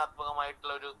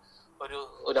വിസ്ഫോടനാത്മകമായിട്ടുള്ള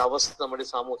ഒരു അവസ്ഥ നമ്മുടെ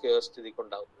സാമൂഹ്യ വ്യവസ്ഥിതിക്ക്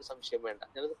ഉണ്ടാവും, ഒരു സംശയം വേണ്ട.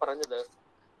 ഞാനത് പറഞ്ഞത്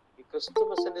ഈ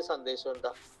ക്രിസ്തുമസിന്റെ സന്ദേശം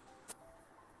എന്താ?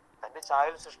 തന്റെ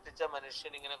ചായൽ സൃഷ്ടിച്ച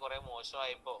മനുഷ്യൻ ഇങ്ങനെ കുറെ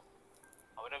മോശമായപ്പോ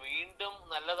അവനെ വീണ്ടും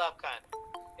നല്ലതാക്കാൻ,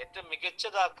 ഏറ്റവും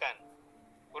മികച്ചതാക്കാൻ,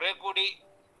 കുറെ കൂടി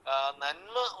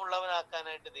നന്മ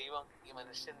ഉള്ളവനാക്കാനായിട്ട് ദൈവം ഈ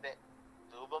മനുഷ്യന്റെ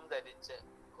രൂപം ധരിച്ച്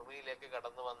ഭൂമിയിലേക്ക്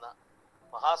കടന്നു വന്ന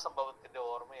മഹാസംഭവത്തിന്റെ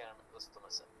ഓർമ്മയാണ്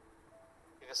ക്രിസ്തുമസ്.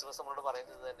 ഈ ക്രിസ്തുമസ് നമ്മളോട്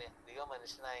പറയുന്നത് തന്നെ, ദൈവം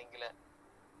മനുഷ്യനായെങ്കിൽ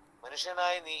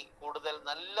മനുഷ്യനായി നീ കൂടുതൽ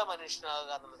നല്ല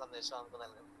മനുഷ്യനാകുക എന്നുള്ള സന്ദേശം നമുക്ക്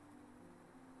നൽകുന്നു.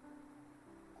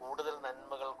 കൂടുതൽ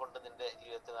നന്മകൾ കൊണ്ട് നിന്റെ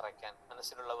ജീവിതത്തിൽ നിറയ്ക്കാൻ,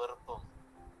 മനസ്സിലുള്ള വെറുപ്പും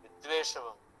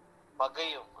വിദ്വേഷവും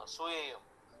പകയും അസൂയയും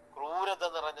ക്രൂരത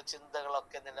നിറഞ്ഞ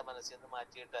ചിന്തകളൊക്കെ നിന്റെ മനസ്സിൽ നിന്ന്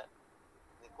മാറ്റിയിട്ട്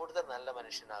നീ കൂടുതൽ നല്ല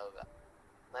മനുഷ്യനാകുക,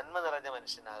 നന്മ നിറഞ്ഞ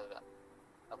മനുഷ്യനാകുക.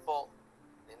 അപ്പോ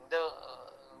നിന്റെ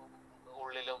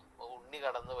ഉള്ളിലും ഉണ്ണി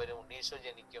കടന്നു വരും, ഉണ്ണീശോ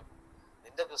ജനിക്കും,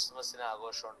 നിന്റെ ക്രിസ്മസിന്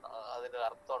ആഘോഷം അതിന്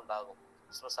അർത്ഥം ഉണ്ടാകും,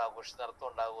 ക്രിസ്മസ് ആഘോഷത്തിന് അർത്ഥം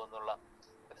ഉണ്ടാകും എന്നുള്ള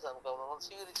ഒരു നമുക്ക്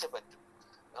സ്വീകരിച്ചേ പറ്റും.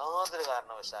 യാതൊരു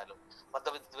കാരണവശാലും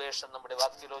മതവിദ്വേഷം നമ്മുടെ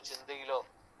വാക്കിലോ ചിന്തയിലോ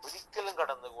ഒരിക്കലും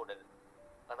കടന്നുകൂടരുത്.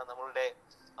 കാരണം നമ്മളുടെ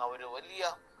ആ ഒരു വലിയ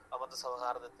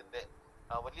മതസൗഹാർദ്ദത്തിന്റെ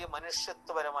വലിയ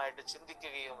മനുഷ്യത്വപരമായിട്ട്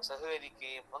ചിന്തിക്കുകയും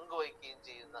സഹകരിക്കുകയും പങ്കുവയ്ക്കുകയും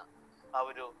ചെയ്യുന്ന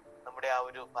നമ്മുടെ ആ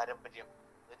ഒരു പാരമ്പര്യം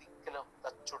ഒരിക്കലും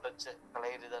തച്ചുടച്ച്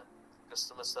കളയരുത്.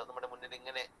 ക്രിസ്തുമസ് നമ്മുടെ മുന്നിൽ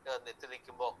ഇങ്ങനെ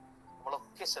എത്തിനിൽക്കുമ്പോൾ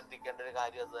നമ്മളൊക്കെ ശ്രദ്ധിക്കേണ്ട ഒരു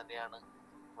കാര്യം അത് തന്നെയാണ്.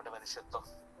 നമ്മുടെ മനുഷ്യത്വം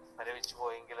മരവിച്ചു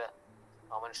പോയെങ്കിൽ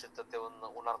ആ മനുഷ്യത്വത്തെ ഒന്ന്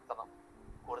ഉണർത്തണം.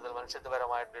 കൂടുതൽ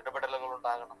മനുഷ്യത്വപരമായിട്ട് ഇടപെടലുകൾ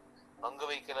ഉണ്ടാകണം,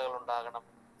 പങ്കുവയ്ക്കലുകൾ ഉണ്ടാകണം,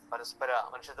 പരസ്പര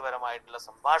മനുഷ്യത്വപരമായിട്ടുള്ള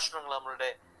സംഭാഷണങ്ങൾ നമ്മളുടെ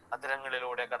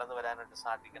അധരങ്ങളിലൂടെ കടന്നു വരാനായിട്ട്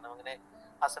സാധിക്കണം. അങ്ങനെ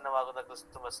ആസന്നമാകുന്ന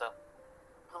ക്രിസ്തുമസ്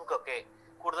നമുക്കൊക്കെ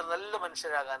കൂടുതൽ നല്ല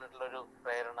മനുഷ്യരാകാനായിട്ടുള്ള ഒരു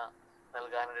പ്രേരണ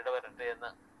നൽകാനായിട്ട് ഇടവരട്ടെ എന്ന്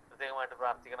പ്രത്യേകമായിട്ട്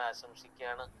പ്രാർത്ഥിക്കാൻ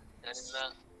ആശംസിക്കുകയാണ്.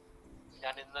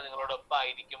 ഞാൻ ഇന്ന് നിങ്ങളോടൊപ്പം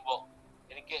ആയിരിക്കുമ്പോൾ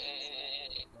എനിക്ക്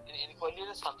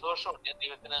വലിയൊരു സന്തോഷമുണ്ട്. ഞാൻ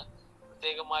ദൈവത്തിന്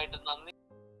പ്രത്യേകമായിട്ട് നന്ദി.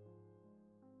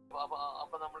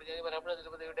 അപ്പൊ ഞാൻ വരാപ്പുഴ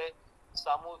തിരുപ്പതിയുടെ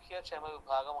സാമൂഹ്യ ക്ഷേമ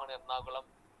വിഭാഗമാണ് എറണാകുളം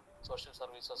സോഷ്യൽ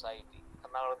സർവീസ് സൊസൈറ്റി.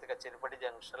 എറണാകുളത്ത് കച്ചേരിപ്പടി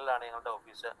ജംഗ്ഷനിലാണ് ഞങ്ങളുടെ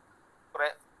ഓഫീസ്. കുറെ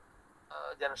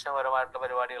ജനക്ഷേമപരമായിട്ടുള്ള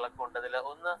പരിപാടികളൊക്കെ ഉണ്ട്. അതിൽ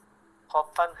ഒന്ന്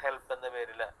ഹോപ്പ് ആൻഡ് ഹെൽപ്പ് എന്ന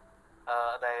പേരിൽ,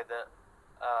 അതായത്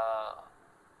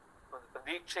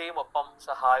പ്രതീക്ഷയും ഒപ്പം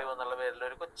സഹായവും എന്നുള്ള പേരിൽ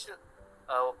ഒരു കൊച്ചു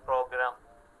പ്രോഗ്രാം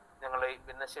ഞങ്ങൾ ഈ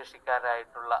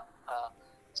ഭിന്നശേഷിക്കാരായിട്ടുള്ള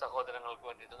സഹോദരങ്ങൾക്ക്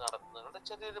വേണ്ടിയിട്ട് നടത്തുന്നുണ്ട്.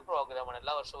 ചെറിയൊരു പ്രോഗ്രാമാണ്.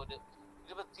 എല്ലാ വർഷവും ഒരു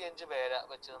 25 പേരെ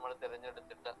വെച്ച് നമ്മൾ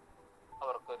തിരഞ്ഞെടുത്തിട്ട്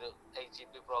അവർക്കൊരു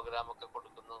IGP പ്രോഗ്രാം ഒക്കെ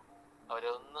കൊടുക്കുന്നു. അവരെ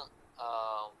ഒന്ന്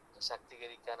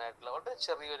ശാക്തീകരിക്കാനായിട്ടുള്ള വളരെ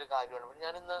ചെറിയൊരു കാര്യമാണ്.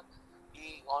 ഞാനിന്ന് ഈ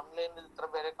ഓൺലൈനിൽ ഇത്ര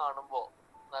പേരെ കാണുമ്പോൾ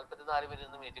 44 പേര്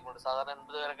ഇന്ന് മീറ്റിംഗ് ഉണ്ട്. സാധാരണ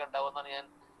 80 പേരൊക്കെ ഉണ്ടാവുമെന്നാണ്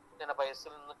ഞാൻ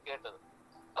പൈസയിൽ നിന്ന് കേട്ടത്.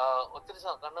 ഒത്തിരി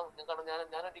കാരണം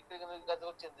ഞാൻ ഒരിക്കലും ഈ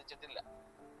കാര്യത്തെക്കുറിച്ച് ചിന്തിച്ചിട്ടില്ല.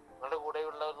 നിങ്ങളുടെ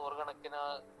കൂടെയുള്ള നൂറുകണക്കിന്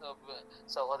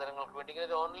സഹോദരങ്ങൾക്ക് വേണ്ടി ഇങ്ങനെ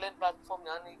ഒരു ഓൺലൈൻ പ്ലാറ്റ്ഫോം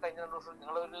ഞാൻ ഈ കഴിഞ്ഞ 2 വർഷം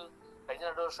കഴിഞ്ഞ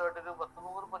 2 വർഷമായിട്ടൊരു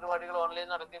 10-100 പരിപാടികൾ ഓൺലൈൻ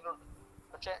നടത്തിയിട്ടുണ്ട്.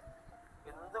 പക്ഷെ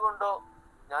എന്തുകൊണ്ടോ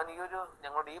ഞാൻ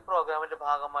ഞങ്ങളുടെ ഈ പ്രോഗ്രാമിന്റെ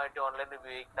ഭാഗമായിട്ട് ഓൺലൈൻ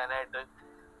ഉപയോഗിക്കാനായിട്ട്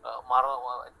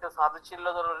എനിക്ക് സാധിച്ചില്ല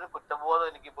എന്നുള്ളൊരു കുറ്റബോധം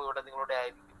എനിക്കിപ്പോൾ ഇവിടെ നിങ്ങളുടെ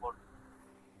ആയിരിക്കുമ്പോൾ.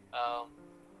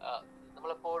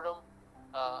 നമ്മളെപ്പോഴും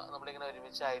നമ്മളിങ്ങനെ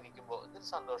ഒരുമിച്ചായിരിക്കുമ്പോൾ എന്തൊരു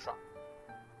സന്തോഷം.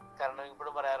 കാരണം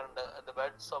ഇപ്പോഴും പറയാറുണ്ട്, ദ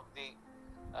ബേർഡ്സ് ഓഫ് ദി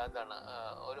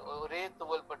ഒരേ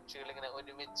തൂവൽ പക്ഷികൾ ഇങ്ങനെ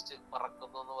ഒരുമിച്ച്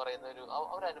പറക്കുന്നു എന്ന് പറയുന്ന ഒരു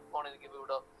അനുഭവമാണ് എനിക്ക്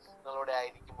ഇവിടെ നിങ്ങളുടെ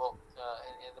ആയിരിക്കുമ്പോൾ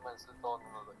എന്റെ മനസ്സിൽ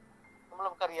തോന്നുന്നത്.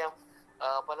 നമുക്കറിയാം,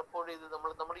 പലപ്പോഴും ഇത്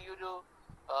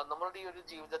നമ്മളുടെ ഈ ഒരു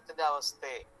ജീവിതത്തിന്റെ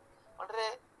അവസ്ഥയെ വളരെ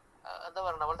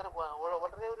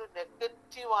വളരെ ഒരു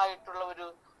നെഗറ്റീവ് ആയിട്ടുള്ള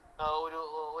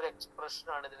ഒരു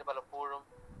എക്സ്പ്രഷനാണ് ഇതിന് പലപ്പോഴും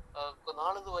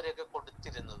നാളിതുവരെയൊക്കെ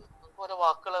കൊടുത്തിരുന്നത്. നമുക്ക് ഓരോ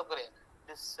വാക്കുകളൊക്കെ അറിയാം.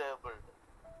 ഡിസേബിൾഡ്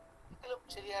ഒരിക്കലും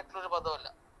ശരിയായിട്ടുള്ളൊരു പദമല്ല.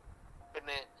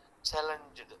 പിന്നെ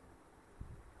ചലഞ്ചഡ്,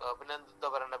 പിന്നെ എന്താ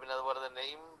പറയണ്ട, പിന്നെ അതുപോലെ തന്നെ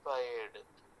ഇംപയർഡ്,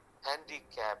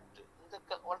 ഹാൻഡിക്യാപ്ഡ്,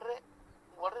 ഇതൊക്കെ വളരെ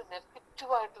വളരെ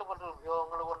നെഗറ്റീവ് ആയിട്ടുള്ള പല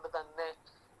ഉപയോഗങ്ങൾ കൊണ്ട് തന്നെ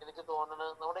എനിക്ക്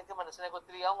തോന്നുന്നത് നമ്മുടെയൊക്കെ മനസ്സിനൊക്കെ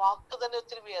ഒത്തിരി ആ വാക്ക് തന്നെ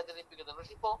ഒത്തിരി വേദനിപ്പിക്കുന്നുണ്ട്.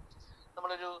 പക്ഷെ ഇപ്പോ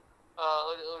നമ്മളൊരു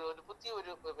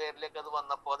പുതിയൊരു പേരിലേക്ക് അത്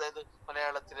വന്നപ്പോ, അതായത്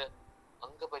മലയാളത്തില്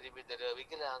അംഗപരിമിതര്,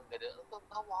 വികലാംഗര്,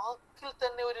 ആ വാക്കിൽ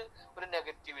തന്നെ ഒരു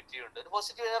നെഗറ്റിവിറ്റി ഉണ്ട്, ഒരു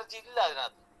പോസിറ്റീവ് എനർജി ഇല്ല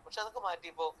അതിനകത്ത്. പക്ഷെ അതൊക്കെ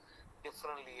മാറ്റിയപ്പോ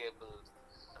ഡിഫറെന്റ്ലി ഏബിൾഡ്,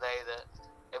 അതായത്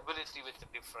എബിലിറ്റി വിത്ത്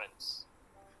ഡിഫറൻസ്,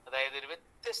 അതായത് ഒരു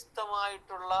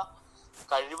വ്യത്യസ്തമായിട്ടുള്ള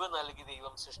കഴിവ് നൽകി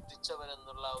ദൈവം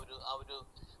സൃഷ്ടിച്ചവരെന്നുള്ള ആ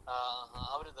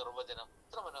ഒരു നിർവചനം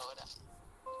ഇത്ര മനോഹര.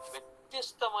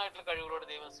 വ്യത്യസ്തമായിട്ടുള്ള കഴിവുകളോട്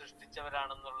ദൈവം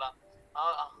സൃഷ്ടിച്ചവരാണെന്നുള്ള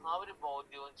ആ ഒരു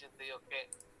ബോധ്യവും ചിന്തയും ഒക്കെ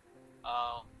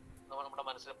നമ്മുടെ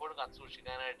മനസ്സിൽ എപ്പോഴും കാത്തു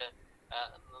സൂക്ഷിക്കാനായിട്ട്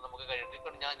നമുക്ക് കഴിയും.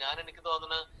 എനിക്ക്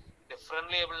തോന്നുന്നത്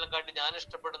ഡിഫറെന്റ്ലി ഏബിളിനെ കാട്ടി ഞാൻ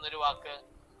ഇഷ്ടപ്പെടുന്ന ഒരു വാക്ക്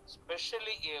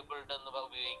സ്പെഷ്യലി ഏബിൾഡ് എന്ന്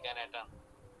ഉപയോഗിക്കാനായിട്ടാണ്.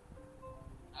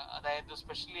 അതായത്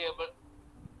സ്പെഷ്യലി ഏബിൾ,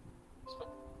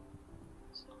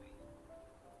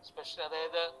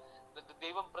 അതായത്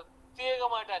ദൈവം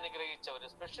പ്രത്യേകമായിട്ട് അനുഗ്രഹിച്ചവര്,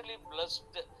 സ്പെഷ്യലി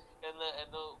ബ്ലെസ്ഡ്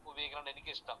എന്ന് ഉപയോഗിക്കണം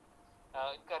എനിക്കിഷ്ടം.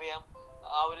 എനിക്കറിയാം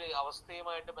ആ ഒരു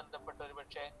അവസ്ഥയുമായിട്ട് ബന്ധപ്പെട്ട ഒരു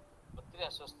പക്ഷേ ഒത്തിരി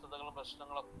അസ്വസ്ഥതകളും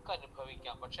പ്രശ്നങ്ങളും ഒക്കെ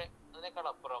അനുഭവിക്കാം. പക്ഷെ അതിനേക്കാൾ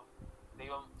അപ്പുറം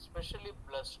ദൈവം സ്പെഷ്യലി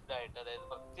ബ്ലെസ്ഡ് ആയിട്ട്, അതായത്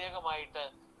പ്രത്യേകമായിട്ട്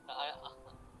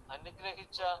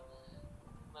അനുഗ്രഹിച്ച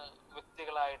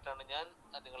വ്യക്തികളായിട്ടാണ് ഞാൻ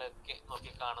നിങ്ങളെയൊക്കെ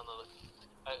നോക്കി കാണുന്നത്.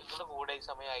 നിങ്ങളുടെ കൂടെ ഈ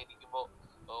സമയമായിരിക്കുമ്പോൾ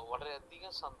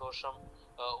വളരെയധികം സന്തോഷം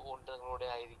ഉണ്ട്. നിങ്ങളുടെ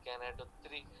ആയിരിക്കാനായിട്ട്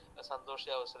ഒത്തിരി സന്തോഷ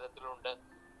അവസരത്തിലുണ്ട്.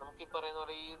 നമുക്ക് ഈ പറയുന്ന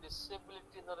പോലെ ഈ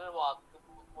ഡിസബിലിറ്റി എന്ന് പറയുന്ന വാക്ക്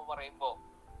പറയുമ്പോൾ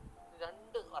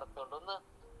 2 അർത്ഥമുണ്ട്. ഒന്ന്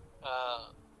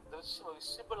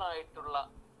വിസിബിൾ ആയിട്ടുള്ള,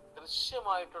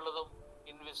 ദൃശ്യമായിട്ടുള്ളതും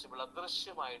ഇൻവിസിബിൾ,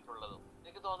 അദൃശ്യമായിട്ടുള്ളതും.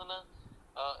 എനിക്ക് തോന്നുന്നത്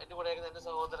എന്റെ കൂടെ എന്റെ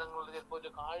സഹോദരങ്ങളുടെ ചിലപ്പോൾ ഒരു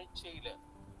കാഴ്ചയില്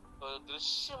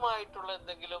ദൃശ്യമായിട്ടുള്ള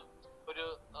എന്തെങ്കിലും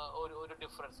ഒരു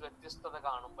ഡിഫറൻസ്, വ്യത്യസ്തത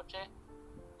കാണും. പക്ഷെ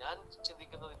ഞാൻ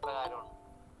ചിന്തിക്കുന്നത് ഇപ്രകാരമാണ്,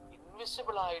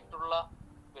 ഇൻവിസിബിൾ ആയിട്ടുള്ള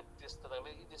വ്യത്യസ്തതകൾ,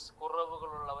 ഈ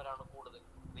കുറവുകളുള്ളവരാണ് കൂടുതൽ.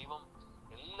 ദൈവം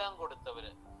എല്ലാം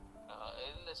കൊടുത്തവര്,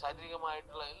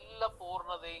 ശാരീരികമായിട്ടുള്ള എല്ലാ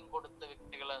പൂർണ്ണതയും കൊടുത്ത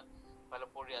വ്യക്തികള്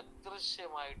പലപ്പോഴും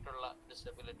അദൃശ്യമായിട്ടുള്ള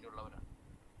ഡിസബിലിറ്റി ഉള്ളവരാണ്.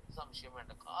 സംശയം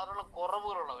വേണ്ട. കാരണം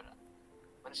കുറവുകളുള്ളവരാണ്.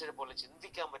 മനുഷ്യരെ പോലെ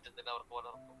ചിന്തിക്കാൻ പറ്റുന്നില്ല അവർക്ക്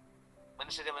പലർക്കും.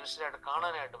 മനുഷ്യരായിട്ട്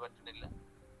കാണാനായിട്ട് പറ്റുന്നില്ല.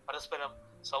 പരസ്പരം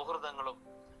സൗഹൃദങ്ങളും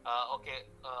ഒക്കെ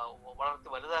വളർത്തി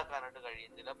വലുതാക്കാനായിട്ട്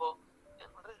കഴിയുന്നില്ല. അപ്പോ ഞാൻ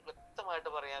വളരെ വ്യക്തമായിട്ട്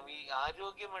പറയാം, ഈ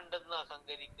ആരോഗ്യമുണ്ടെന്ന്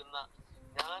അഹങ്കരിക്കുന്ന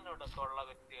ഞാനടക്കമുള്ള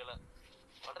വ്യക്തികള്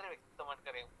വളരെ വ്യക്തമായിട്ട്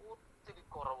അറിയാം ഒത്തിരി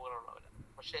കുറവുകളുള്ളവരാണ്.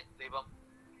 പക്ഷെ ദൈവം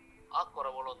ആ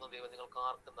കുറവുകളൊന്നും ദൈവം നിങ്ങൾക്ക്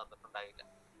ആർക്കും തന്നിട്ടുണ്ടായില്ല.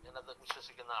 ഞാനത്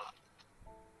വിശ്വസിക്കുന്ന ആളാണ്.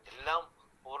 എല്ലാം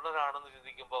പൂർണ്ണരാണെന്ന്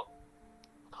ചിന്തിക്കുമ്പോൾ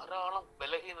ധാരാളം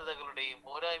ബലഹീനതകളുടെയും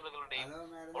പോരായ്മകളുടെയും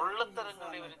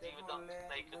ഉള്ളത്തരങ്ങളുടെയും ഒരു ജീവിതം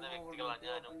നയിക്കുന്ന വ്യക്തികളാണ്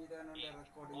ഞാനും ഈ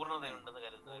പൂർണ്ണതയുണ്ടെന്ന്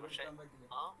കരുതുന്നത്. പക്ഷെ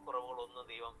ആ കുറവുകളൊന്നും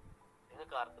ദൈവം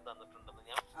നിങ്ങൾക്ക് ആർക്കും തന്നിട്ടുണ്ടെന്ന്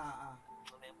ഞാൻ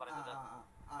പറഞ്ഞത്.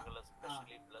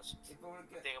 സ്പെഷ്യലി ബ്ലെസ്ഡ്,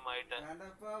 പ്രത്യേകമായിട്ട്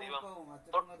ദൈവം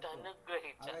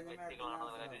തൊട്ടനുഗ്രഹിച്ച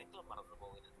വ്യക്തികളാണെന്നുള്ള കാര്യം ഒരിക്കലും മറന്നു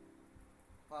പോകരുത്.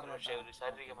 പക്ഷെ ഒരു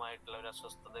ശാരീരികമായിട്ടുള്ള ഒരു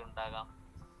അസ്വസ്ഥത ഉണ്ടാകാം,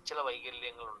 ചില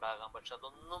വൈകല്യങ്ങൾ ഉണ്ടാകാം. പക്ഷെ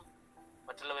അതൊന്നും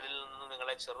മറ്റുള്ളവരിൽ നിന്നും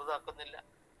നിങ്ങളെ ചെറുതാക്കുന്നില്ല,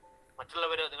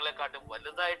 മറ്റുള്ളവരെ നിങ്ങളെക്കാട്ടും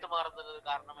വലുതായിട്ട് മാറുന്നത്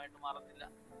കാരണമായിട്ട് മാറുന്നില്ല.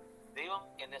 ദൈവം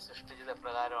എന്നെ സൃഷ്ടിച്ചത്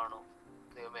എപ്രകാരമാണോ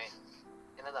ദൈവമേ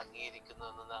എന്നത്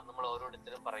അംഗീകരിക്കുന്നതെന്ന് നമ്മൾ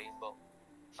ഓരോരുത്തരും പറയുമ്പോൾ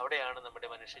അവിടെയാണ് നമ്മുടെ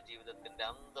മനുഷ്യ ജീവിതത്തിന്റെ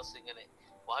അന്തസ് ഇങ്ങനെ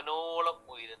വാനോളം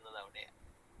ഉയരുന്നത്. അവിടെയാണ്.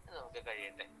 നമുക്ക്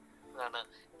കഴിയട്ടെ. അതാണ്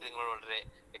നിങ്ങൾ വളരെ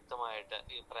വ്യക്തമായിട്ട്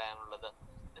ഈ പറയാനുള്ളത്.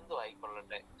 എന്തോ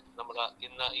ആയിക്കൊള്ളട്ടെ, നമ്മൾ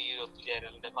ഇന്ന് ഈ ഒരു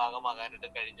ഒത്തുചേരലിന്റെ ഭാഗമാകാനായിട്ട്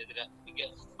കഴിഞ്ഞതിൽ എനിക്ക്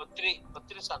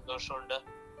ഒത്തിരി സന്തോഷമുണ്ട്.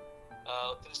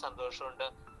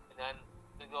 ഞാൻ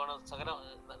എനിക്ക് തോന്നുന്നു സകല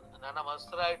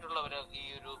നാനാവസ്ഥരായിട്ടുള്ളവര് ഈ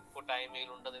ഒരു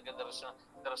കൂട്ടായ്മയിലുണ്ട്. എനിക്ക്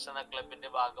ദർശന ക്ലബിന്റെ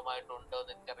ഭാഗമായിട്ടുണ്ടോ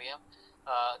എന്ന് എനിക്കറിയാം.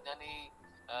 ഞാൻ ഈ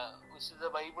വിശുദ്ധ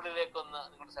ബൈബിളിലേക്കൊന്ന്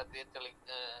നിങ്ങളുടെ ശ്രദ്ധയെ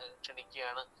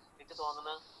ക്ഷണിക്കുകയാണ്. എനിക്ക്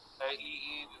തോന്നുന്നു ഈ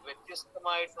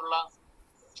വ്യത്യസ്തമായിട്ടുള്ള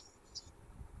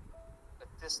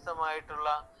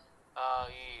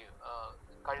ഈ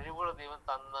കഴിവുകൾ ദൈവം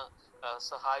തന്ന്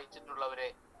സഹായിച്ചിട്ടുള്ളവരെ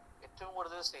ഏറ്റവും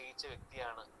കൂടുതൽ സ്നേഹിച്ച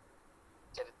വ്യക്തിയാണ്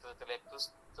ചരിത്രത്തിലെ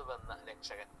ക്രിസ്തു എന്ന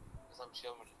രക്ഷകൻ.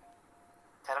 സംശയവുമില്ല.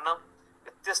 കാരണം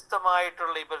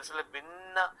വ്യത്യസ്തമായിട്ടുള്ള ഈ പരിശുദ്ധ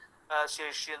ഭിന്ന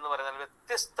ശേഷി എന്ന് പറയുന്നത്,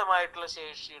 വ്യത്യസ്തമായിട്ടുള്ള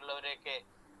ശേഷിയുള്ളവരെയൊക്കെ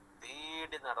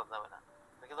തേടി നടന്നവനാണ്.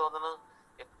 എനിക്ക് തോന്നുന്നു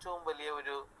ഏറ്റവും വലിയ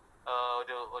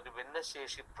ഒരു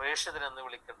ഭിന്നശേഷി പ്രേക്ഷിതൻ എന്ന്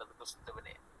വിളിക്കേണ്ടത്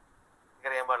ക്രിസ്തുവിനെ.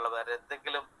 എനിക്കറിയാൻ പാടില്ല വേറെ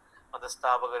എന്തെങ്കിലും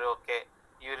മതസ്ഥാപകരോ ഒക്കെ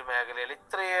ഈ ഒരു മേഖലയിൽ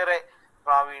ഇത്രയേറെ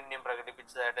പ്രാവീണ്യം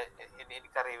പ്രകടിപ്പിച്ചതായിട്ട്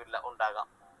എനിക്കറിയില്ല. ഉണ്ടാകാം.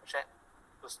 പക്ഷെ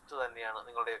ക്രിസ്തു തന്നെയാണ്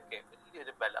നിങ്ങളുടെയൊക്കെ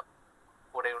വലിയൊരു ബലം.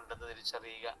 കൂടെ ഉണ്ടെന്ന്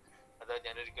തിരിച്ചറിയുക. അത്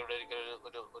ഞാൻ ഒരിക്കലും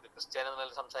ഒരു ക്രിസ്ത്യാനി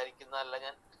എന്നുള്ള സംസാരിക്കുന്നതല്ല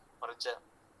ഞാൻ, മറിച്ച്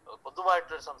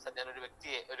പൊതുവായിട്ടൊരു ഞാനൊരു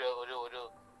വ്യക്തിയെ ഒരു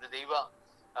ദൈവ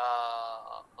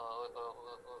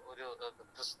ഒരു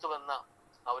ക്രിസ്തു എന്ന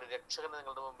ആ ഒരു രക്ഷകനെ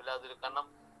നിങ്ങളുടെ മുമ്പിൽ അതൊരു, കാരണം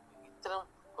ഇത്തരം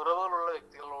കുറവുകളുള്ള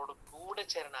വ്യക്തികളോട് കൂടെ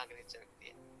ചേരാൻ ആഗ്രഹിച്ച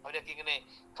വ്യക്തിയെ, അവരൊക്കെ ഇങ്ങനെ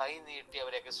കൈ നീട്ടി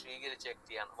അവരെയൊക്കെ സ്വീകരിച്ച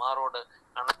വ്യക്തിയാണ്. മാറോട്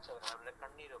അണച്ചവരാണ്, അവരുടെ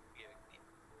കണ്ണീരൊപ്പിയ വ്യക്തി.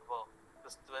 അപ്പോ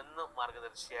ക്രിസ്തു എന്നും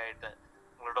മാർഗദർശിയായിട്ട്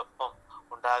നിങ്ങളുടെ ഒപ്പം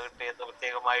ഉണ്ടാകട്ടെ എന്ന്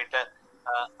പ്രത്യേകമായിട്ട്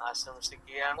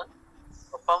ആശംസിക്കുകയാണ്.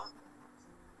 ഒപ്പം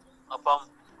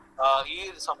ഈ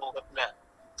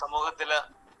സമൂഹത്തില്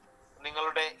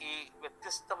നിങ്ങളുടെ ഈ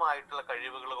വ്യത്യസ്തമായിട്ടുള്ള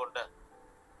കഴിവുകൾ കൊണ്ട്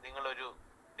നിങ്ങളൊരു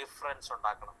ഡിഫറൻസ്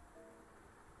ഉണ്ടാക്കണം.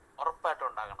 ഉറപ്പായിട്ടും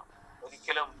ഉണ്ടാകണം.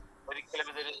 ഒരിക്കലും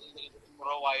ഇതൊരു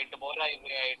കുറവായിട്ട്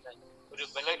പോരായ്മയായിട്ട് ഒരു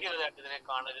ബലഹീനതയായിട്ട് ഇതിനെ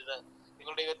കാണരുത്.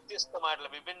 നിങ്ങളുടെ വ്യത്യസ്തമായിട്ടുള്ള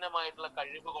വിഭിന്നമായിട്ടുള്ള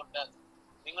കഴിവ് കൊണ്ട്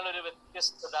നിങ്ങളൊരു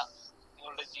വ്യത്യസ്തത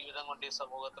നിങ്ങളുടെ ജീവിതം കൊണ്ട് ഈ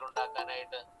സമൂഹത്തിൽ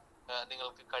ഉണ്ടാക്കാനായിട്ട്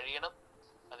നിങ്ങൾക്ക് കഴിയണം.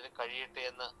 അതിന് കഴിയട്ടെ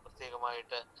എന്ന്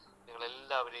പ്രത്യേകമായിട്ട്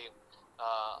നിങ്ങളെല്ലാവരെയും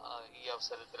ഈ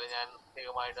അവസരത്തിൽ ഞാൻ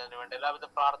പ്രത്യേകമായിട്ട് അതിന് വേണ്ട എല്ലാവിധ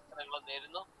പ്രാർത്ഥനകളും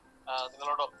നേരുന്നു.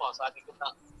 നിങ്ങളോടൊപ്പം സാധിക്കുന്ന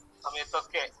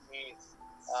സമയത്തൊക്കെ ഈ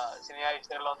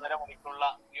ശനിയാഴ്ചയുള്ള 1.5 മണിക്കുള്ള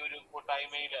ഈ ഒരു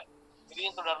കൂട്ടായ്മയിൽ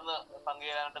ഇനിയും തുടർന്ന്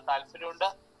പങ്കുചേരാനായിട്ട് താല്പര്യമുണ്ട്.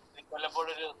 എനിക്ക്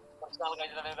വല്ലപ്പോഴൊരു കുറച്ച് നാൾ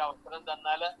കഴിഞ്ഞ തന്നെ ഒരു അവസരം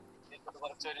തന്നാൽ എനിക്കത്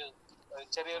കുറച്ചൊരു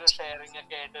ചെറിയൊരു ഷെയറിംഗ്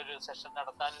ഒക്കെ ആയിട്ട് ഒരു സെഷൻ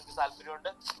നടത്താൻ എനിക്ക് താല്പര്യമുണ്ട്.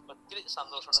 ഒത്തിരി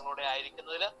സന്തോഷം നിങ്ങളുടെ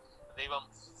ആയിരിക്കുന്നതിൽ. ദൈവം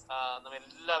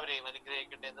നമ്മെല്ലാവരെയും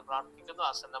അനുഗ്രഹിക്കട്ടെ എന്ന് പ്രാർത്ഥിക്കുന്നു.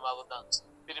 ആസന്നമാകുന്ന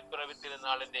തിരുപ്പിറവി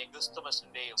തിരുനാളിന്റെയും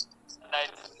ക്രിസ്തുമസിന്റെയും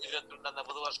 2022 എന്ന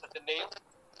പുതുവർഷത്തിന്റെയും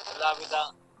എല്ലാവിധ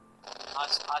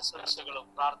ആശംസകളും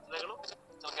പ്രാർത്ഥനകളും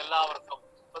നമുക്ക് എല്ലാവർക്കും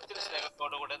ഒത്തിരി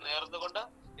സ്നേഹത്തോടുകൂടെ നേർന്നുകൊണ്ട്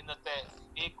ഇന്നത്തെ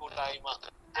ഈ കൂട്ടായ്മ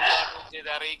ചെയ്ത്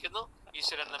അറിയിക്കുന്നു.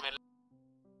 ഈശ്വരൻ നമ്മെ.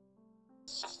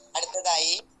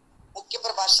 അടുത്തതായി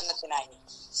മുഖ്യപ്രഭാഷണത്തിനായി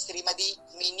Shrimati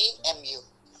mini MU,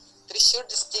 Thrissur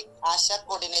district ASHA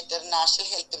coordinator, national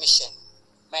health mission.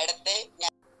 മേഡത്തെ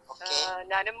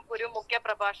ഞാനും ഒരു മുഖ്യ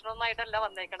പ്രഭാഷണവുമായിട്ടല്ല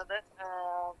വന്നേക്കണത്.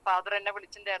 ഫാദർ എന്നെ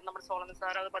വിളിച്ചിട്ടുണ്ടായിരുന്നു, നമ്മുടെ സോളമൻ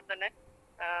സാർ, അതുപോലെ തന്നെ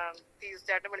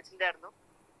തീർച്ചയായിട്ടും വിളിച്ചിട്ടുണ്ടായിരുന്നു.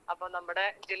 അപ്പൊ നമ്മുടെ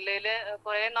ജില്ലയില്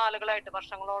കുറെ നാളുകളായിട്ട്,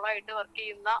 വർഷങ്ങളോളായിട്ട് വർക്ക്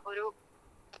ചെയ്യുന്ന ഒരു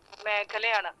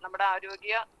മേഖലയാണ് നമ്മുടെ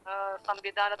ആരോഗ്യ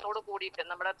സംവിധാനത്തോട് കൂടിയിട്ട്,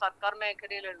 നമ്മുടെ സർക്കാർ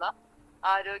മേഖലയിലുള്ള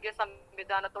ആരോഗ്യ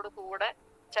സംവിധാനത്തോട് കൂടെ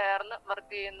ചേർന്ന്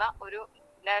വർക്ക് ചെയ്യുന്ന ഒരു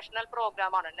നാഷണൽ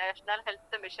പ്രോഗ്രാമാണ്, നാഷണൽ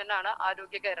ഹെൽത്ത് മിഷനാണ്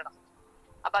ആരോഗ്യ കേരളം.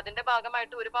 അപ്പൊ അതിന്റെ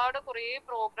ഭാഗമായിട്ട് ഒരുപാട് കുറേ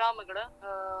പ്രോഗ്രാമുകൾ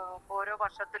ഓരോ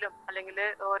വർഷത്തിലും അല്ലെങ്കിൽ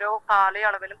ഓരോ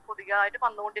കാലയളവിലും പുതിയതായിട്ട്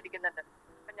വന്നുകൊണ്ടിരിക്കുന്നുണ്ട്.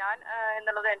 അപ്പൊ ഞാൻ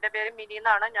എന്നുള്ളത്, എന്റെ പേര് മിനി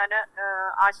എന്നാണ്. ഞാൻ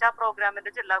ആശാ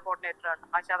പ്രോഗ്രാമിന്റെ ജില്ലാ കോർഡിനേറ്റർ ആണ്.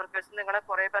 ആശാ വർക്കേഴ്സ് നിങ്ങളെ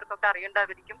കുറെ പേർക്കൊക്കെ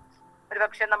അറിയണ്ടായിരിക്കും.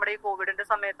 ഒരുപക്ഷെ നമ്മുടെ ഈ കോവിഡിന്റെ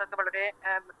സമയത്തൊക്കെ വളരെ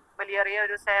വലിയേറിയ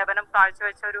ഒരു സേവനം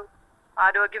കാഴ്ചവെച്ച ഒരു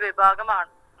ആരോഗ്യ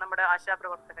വിഭാഗമാണ് നമ്മുടെ ആശാ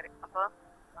പ്രവർത്തകർ. അപ്പൊ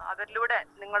അവരിലൂടെ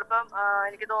നിങ്ങളിപ്പം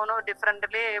എനിക്ക് തോന്നുന്നു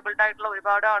ഡിഫറൻ്റ്ലി ഏബിൾഡ് ആയിട്ടുള്ള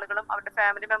ഒരുപാട് ആളുകളും അവരുടെ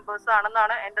ഫാമിലി മെമ്പേഴ്സ്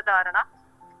ആണെന്നാണ് എന്റെ ധാരണ.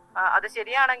 അത്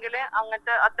ശരിയാണെങ്കിൽ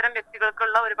അത്തരം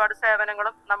വ്യക്തികൾക്കുള്ള ഒരുപാട്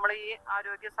സേവനങ്ങളും നമ്മൾ ഈ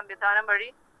ആരോഗ്യ സംവിധാനം വഴി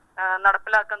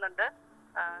നടപ്പിലാക്കുന്നുണ്ട്.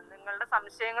 നിങ്ങളുടെ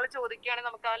സംശയങ്ങൾ ചോദിക്കുകയാണെങ്കിൽ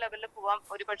നമുക്ക് ആ ലെവലിൽ പോവാം.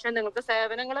 ഒരുപക്ഷെ നിങ്ങൾക്ക്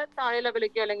സേവനങ്ങൾ താഴെ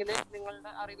ലെവലിലേക്ക് അല്ലെങ്കിൽ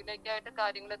നിങ്ങളുടെ അറിവിലേക്കായിട്ട്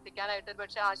കാര്യങ്ങൾ എത്തിക്കാനായിട്ട്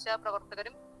ഒരുപക്ഷെ ആശാ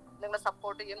പ്രവർത്തകരും നിങ്ങളെ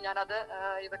സപ്പോർട്ട് ചെയ്യും. ഞാനത്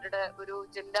ഇവരുടെ ഒരു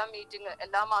ജില്ലാ മീറ്റിംഗ്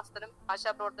എല്ലാ മാസത്തിലും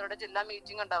ആശാപ്രവർത്തകരുടെ ജില്ലാ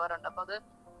മീറ്റിംഗ് ഉണ്ടാവാറുണ്ട്. അപ്പൊ അത്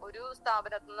ഒരു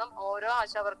സ്ഥാപനത്തിൽ നിന്നും ഓരോ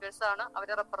ആശാ വർക്കേഴ്സ് ആണ്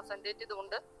അവരെ റെപ്രസെന്റ്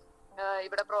ചെയ്തുകൊണ്ട്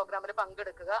ഇവിടെ പ്രോഗ്രാമിൽ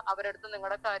പങ്കെടുക്കുക. അവരടുത്ത്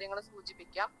നിങ്ങളുടെ കാര്യങ്ങൾ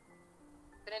സൂചിപ്പിക്കാം.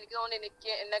 പിന്നെ എനിക്ക്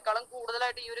തോന്നുന്നു എന്നെക്കാളും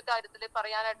കൂടുതലായിട്ട് ഈ ഒരു കാര്യത്തിൽ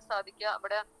പറയാനായിട്ട് സാധിക്കുക,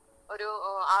 അവിടെ ഒരു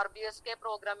RBSK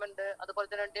പ്രോഗ്രാം ഉണ്ട്, അതുപോലെ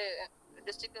തന്നെ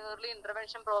ഡിസ്ട്രിക്ട് ഏർലി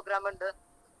ഇന്റർവെൻഷൻ പ്രോഗ്രാം ഉണ്ട്,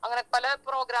 അങ്ങനെ പല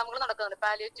പ്രോഗ്രാമുകൾ നടക്കുന്നുണ്ട്,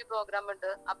 പാലിയേറ്റീവ് പ്രോഗ്രാം ഉണ്ട്.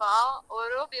 അപ്പൊ ആ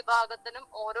ഓരോ വിഭാഗത്തിനും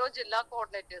ഓരോ ജില്ലാ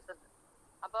കോർഡിനേറ്റേഴ്സ് ഉണ്ട്.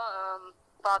 അപ്പൊ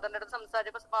ഫാദറിന്റെ അടുത്ത്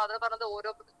സംസാരിച്ചപ്പോ ഫാദർ പറഞ്ഞത്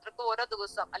ഓരോരുത്തർക്കും ഓരോ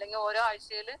ദിവസം അല്ലെങ്കിൽ ഓരോ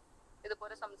ആഴ്ചയിൽ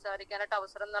ഇതുപോലെ സംസാരിക്കാനായിട്ട്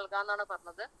അവസരം നൽകാന്നാണ്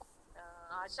പറഞ്ഞത്.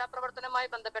 ആശാപ്രവർത്തനവുമായി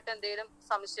ബന്ധപ്പെട്ട എന്തെങ്കിലും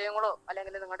സംശയങ്ങളോ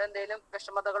അല്ലെങ്കിൽ നിങ്ങളുടെ എന്തെങ്കിലും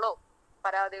വിഷമതകളോ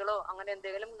പരാതികളോ അങ്ങനെ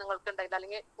എന്തെങ്കിലും നിങ്ങൾക്ക് ഉണ്ടെങ്കിൽ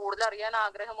അല്ലെങ്കിൽ കൂടുതൽ അറിയാൻ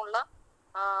ആഗ്രഹമുള്ള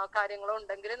കാര്യങ്ങളോ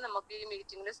ഉണ്ടെങ്കിൽ നമുക്ക് ഈ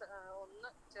മീറ്റിംഗിൽ ഒന്ന്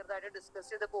ചെറുതായിട്ട് ഡിസ്കസ്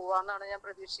ചെയ്ത് പോവാന്നാണ് ഞാൻ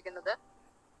പ്രതീക്ഷിക്കുന്നത്.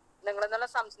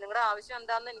 നിങ്ങളുടെ ആവശ്യം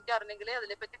എന്താണെന്ന് എനിക്ക് അറിഞ്ഞെങ്കിൽ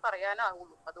അതിനെപ്പറ്റി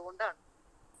പറയാനാവുള്ളൂ. അതുകൊണ്ടാണ്.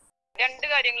 2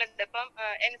 കാര്യങ്ങളുണ്ട്. ഇപ്പം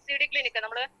NCD ക്ലിനിക്ക്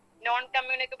നമ്മള് നോൺ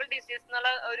കമ്മ്യൂണിക്കബിൾ ഡിസീസ് എന്നുള്ള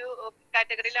ഒരു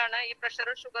കാറ്റഗറിയിലാണ് ഈ പ്രഷർ,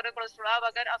 ഷുഗർ, കൊളസ്ട്രോൾ ആ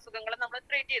വക അസുഖങ്ങൾ നമ്മൾ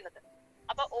ട്രീറ്റ് ചെയ്യുന്നത്.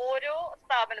 അപ്പൊ ഓരോ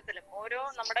സ്ഥാപനത്തിലും ഓരോ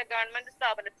നമ്മുടെ ഗവൺമെന്റ്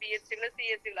സ്ഥാപനം PHCകൾ,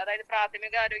 CHCകൾ, അതായത്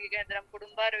പ്രാഥമിക ആരോഗ്യ കേന്ദ്രം,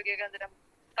 കുടുംബാരോഗ്യ കേന്ദ്രം,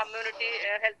 കമ്മ്യൂണിറ്റി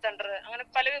ഹെൽത്ത് സെന്റർ, അങ്ങനെ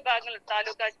പല വിഭാഗങ്ങളും,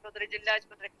 താലൂക്ക് ആശുപത്രി, ജില്ലാ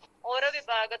ആശുപത്രി, ഓരോ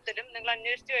വിഭാഗത്തിലും നിങ്ങൾ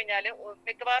അന്വേഷിച്ചു കഴിഞ്ഞാൽ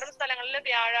മിക്കവാറും സ്ഥലങ്ങളിൽ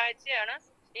വ്യാഴാഴ്ചയാണ്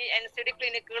ഈ NCD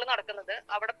ക്ലിനിക്കുകൾ നടക്കുന്നത്.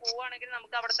 അവിടെ പോവുകയാണെങ്കിൽ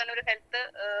നമുക്ക് അവിടെ തന്നെ ഒരു ഹെൽത്ത്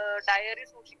ഡയറി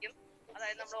സൂക്ഷിക്കും.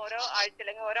 അതായത് നമ്മൾ ഓരോ ആഴ്ച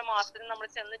അല്ലെങ്കിൽ ഓരോ മാസത്തിലും നമ്മൾ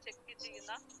ചെന്ന് ചെക്ക്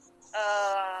ചെയ്യുന്ന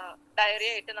ഡയറി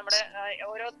ആയിട്ട് നമ്മുടെ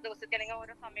ഓരോ ദിവസത്തെ അല്ലെങ്കിൽ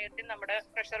ഓരോ സമയത്തും നമ്മുടെ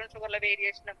പ്രഷറും ഷുഗറിലെ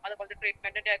വേരിയേഷനും അതുപോലെ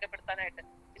ട്രീറ്റ്മെന്റും രേഖപ്പെടുത്താനായിട്ട്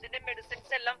ഇതിന്റെ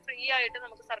മെഡിസിൻസ് എല്ലാം ഫ്രീ ആയിട്ട്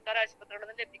നമുക്ക് സർക്കാർ ആശുപത്രികളിൽ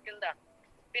നിന്ന് ലഭിക്കുന്നതാണ്.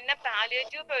 പിന്നെ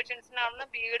പാലിയേറ്റീവ് പേഷ്യൻസിനാണ്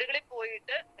വീടുകളിൽ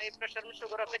പോയിട്ട് ഈ പ്രഷറും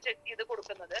ഷുഗറും ഒക്കെ ചെക്ക് ചെയ്ത്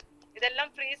കൊടുക്കുന്നത്. ഇതെല്ലാം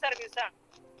ഫ്രീ സർവീസാണ്.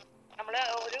 നമ്മള്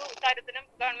ഒരു കാര്യത്തിനും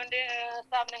ഗവൺമെന്റ്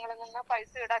സ്ഥാപനങ്ങളിൽ നിന്ന്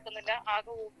പൈസ ഈടാക്കുന്നില്ല.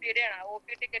 ആകെ OP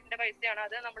ടിക്കറ്റിന്റെ പൈസയാണ്.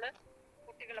 അത് നമ്മള്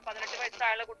കുട്ടികൾ 18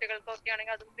 വയസ്സായുള്ള കുട്ടികൾക്കൊക്കെ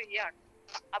ആണെങ്കിൽ അത് ഫ്രീ ആണ്.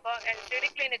 അപ്പൊ NCD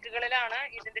ക്ലിനിക്കുകളിലാണ്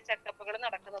ഇതിന്റെ ചെക്കപ്പുകൾ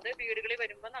നടക്കുന്നത്. വീടുകളിൽ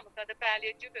വരുമ്പോൾ നമുക്കത്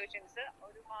പാലിയേറ്റീവ് പേഷ്യൻസ്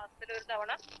ഒരു മാസത്തിൽ ഒരു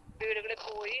തവണ വീടുകളിൽ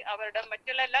പോയി അവരുടെ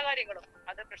മറ്റുള്ള എല്ലാ കാര്യങ്ങളും,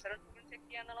 അത് പ്രഷർ ചെക്ക്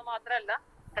ചെയ്യാന്നുള്ളത് മാത്രമല്ല,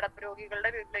 കിടപ്പ്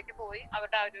രോഗികളുടെ വീട്ടിലേക്ക് പോയി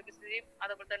അവരുടെ ആരോഗ്യസ്ഥിതിയും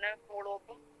അതുപോലെ തന്നെ ഫോളോ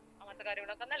അപ്പും അങ്ങനത്തെ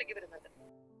കാര്യങ്ങളൊക്കെ നൽകി വരുന്നത്.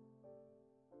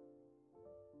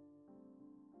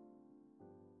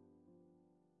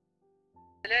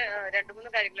 അതില് 2-3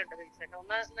 കാര്യങ്ങളുണ്ട് ബേസിൽ.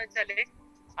 ഒന്നെന്ന് വെച്ചാല്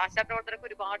ആശാപ്രവർത്തകർക്ക്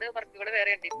ഒരുപാട് വർക്കുകൾ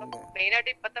വേറെ ഉണ്ട്. ഇപ്പം മെയിൻ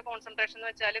ആയിട്ട് ഇപ്പത്തെ കോൺസെൻട്രേഷൻ എന്ന്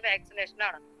വെച്ചാൽ വാക്സിനേഷൻ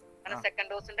ആണ്. കാരണം സെക്കൻഡ്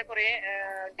ഡോസിന്റെ കുറെ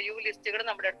ഡ്യൂ ലിസ്റ്റുകൾ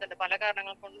നമ്മുടെ അടുത്തുണ്ട്. പല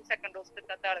കാരണങ്ങൾ കൊണ്ടും സെക്കൻഡ് ഡോസ്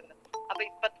കിട്ടാത്ത ആളുകൾ. അപ്പൊ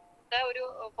ഇപ്പത്തെ ഒരു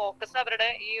ഫോക്കസ് അവരുടെ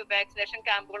ഈ വാക്സിനേഷൻ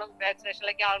ക്യാമ്പുകളും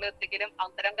വാക്സിനേഷനിലേക്ക് ആളുകൾ എത്തിക്കലും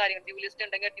അത്തരം കാര്യങ്ങൾ, ഡ്യൂ ലിസ്റ്റ്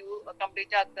ഉണ്ടെങ്കിൽ ഡ്യൂ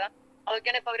കംപ്ലീറ്റ് ആക്കുക,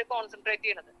 അതൊക്കെയാണ് ഇപ്പൊ അവർ കോൺസെൻട്രേറ്റ്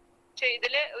ചെയ്യുന്നത്. പക്ഷെ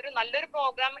ഇതില് ഒരു നല്ലൊരു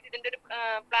പ്രോഗ്രാം ഇതിന്റെ ഒരു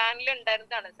പ്ലാനിൽ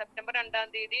ഉണ്ടായിരുന്നതാണ്. സെപ്റ്റംബർ 2-ാം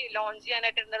തീയതി ലോഞ്ച്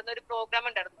ചെയ്യാനായിട്ട് ഉണ്ടായിരുന്ന ഒരു പ്രോഗ്രാം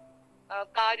ഉണ്ടായിരുന്നു,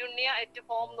 കാരുണ്യ അറ്റ്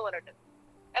ഹോം എന്ന് പറഞ്ഞിട്ട്.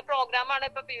 പ്രോഗ്രാമാണ്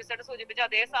ഇപ്പൊ PUCയുടെ സൂചിപ്പിച്ച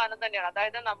അതേ സാധനം തന്നെയാണ്.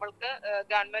 അതായത് നമ്മൾക്ക്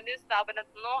ഗവൺമെന്റ്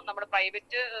സ്ഥാപനത്തിൽ നിന്നോ നമ്മുടെ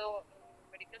പ്രൈവറ്റ്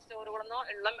മെഡിക്കൽ സ്റ്റോറുകളിൽ നിന്നോ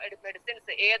ഉള്ള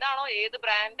മെഡിസിൻസ് ഏതാണോ, ഏത്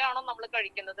ബ്രാൻഡാണോ നമ്മൾ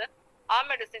കഴിക്കുന്നത്, ആ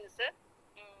മെഡിസിൻസ്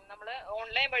നമ്മൾ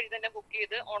ഓൺലൈൻ വഴി തന്നെ ബുക്ക്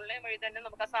ചെയ്ത് ഓൺലൈൻ വഴി തന്നെ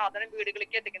നമുക്ക് ആ സാധനം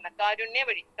വീടുകളിലേക്ക് എത്തിക്കുന്ന കാരുണ്യ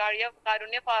വഴി,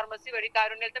 കാരുണ്യ ഫാർമസി വഴി,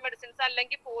 കാരുണ്യത്തെ മെഡിസിൻസ്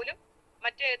അല്ലെങ്കിൽ പോലും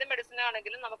മറ്റേത് മെഡിസിൻ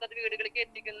ആണെങ്കിലും നമുക്കത് വീടുകളിലേക്ക്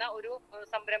എത്തിക്കുന്ന ഒരു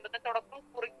സംരംഭത്തെ തുടക്കം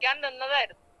കുറിക്കാൻ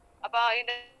നിന്നതായിരുന്നു. അപ്പൊ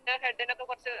അതിന്റെ ഹെഡിനൊക്കെ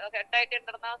കുറച്ച് ഹെഡായിട്ട്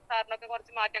ഉണ്ടായിരുന്ന സാറിനൊക്കെ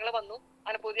കുറച്ച് മാറ്റങ്ങൾ വന്നു.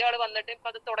 അങ്ങനെ പുതിയ ആള് വന്നിട്ട് ഇപ്പൊ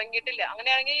അത് തുടങ്ങിയിട്ടില്ല.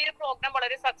 അങ്ങനെയാണെങ്കിൽ ഈ ഒരു പ്രോഗ്രാം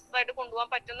വളരെ സക്സസ് ആയിട്ട് കൊണ്ടുപോകാൻ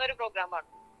പറ്റുന്ന ഒരു പ്രോഗ്രാമാണ്.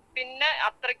 പിന്നെ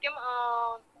അത്രയ്ക്കും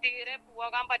തീരെ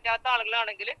പോകാൻ പറ്റാത്ത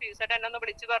ആളുകളാണെങ്കിൽ PUCയുടെ എന്നെ ഒന്ന്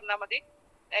വിളിച്ചു പറഞ്ഞാൽ മതി.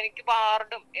 എനിക്ക്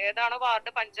വാർഡും ഏതാണോ വാർഡ്,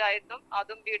 പഞ്ചായത്തും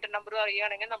അതും വീട്ടു നമ്പറും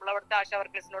അറിയുകയാണെങ്കിൽ നമ്മൾ അവിടുത്തെ ആശാ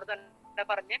വർക്കേഴ്സിനോട് തന്നെ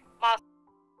പറഞ്ഞ്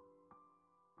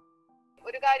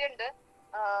ഒരു കാര്യമുണ്ട്,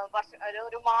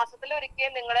 ഒരു മാസത്തിലൊരിക്കൽ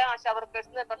നിങ്ങളെ ആശാ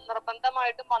വർക്കേഴ്സ്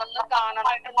നിർബന്ധമായിട്ടും വന്ന് കാണണം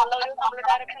എന്നുള്ള ഒരു നമ്മൾ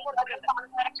ഡയറക്ഷൻ കൊടുത്തിട്ടുണ്ട്.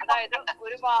 അതായത്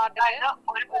ഒരു വാർഡില്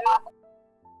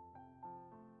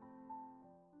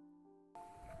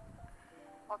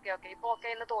ഓക്കെ ഇപ്പൊ ഓക്കെ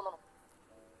എന്ന് തോന്നുന്നു.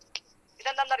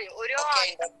 ഇതെന്താണെന്നറിയോ,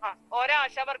 ഓരോ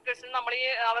ആശാ വർക്കേഴ്സിനും നമ്മൾ ഈ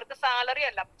അവർക്ക് സാലറി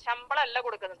അല്ല, ശമ്പളം അല്ല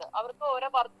കൊടുക്കുന്നത്, അവർക്ക് ഓരോ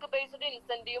വർക്ക് ബേസ്ഡ്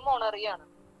ഇൻസെന്റീവും ഓണറിയാണ്.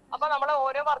 അപ്പൊ നമ്മൾ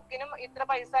ഓരോ വർക്കിനും ഇത്ര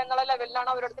പൈസ എന്നുള്ള ലെവലിലാണ്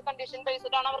അവരുടെ കണ്ടീഷൻ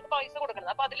ബേസ്ഡ് ആണ് അവർക്ക് പൈസ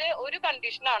കൊടുക്കുന്നത്. അപ്പൊ അതില് ഒരു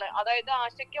കണ്ടീഷനാണ്, അതായത്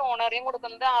ആശയ്ക്ക് ഓണറിയം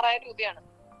കൊടുക്കുന്നത് 6000 രൂപയാണ്.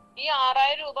 ഈ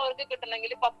 6000 രൂപ അവർക്ക്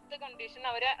കിട്ടണമെങ്കിൽ 10 കണ്ടീഷൻ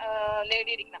അവര്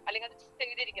നേടിയിരിക്കണം അല്ലെങ്കിൽ അത്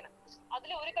ചെയ്തിരിക്കണം.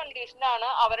 അതിൽ ഒരു കണ്ടീഷനാണ്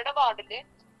അവരുടെ വാർഡില്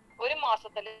ഒരു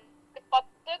മാസത്തില്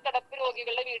 10 കിടപ്പ്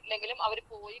രോഗികളുടെ വീട്ടിലെങ്കിലും അവർ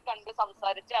പോയി കണ്ട്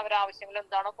സംസാരിച്ച് അവരുടെ ആവശ്യങ്ങൾ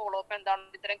എന്താണോ, ഫോളോ അപ്പ് എന്താണോ,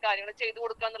 ഇത്തരം കാര്യങ്ങൾ ചെയ്തു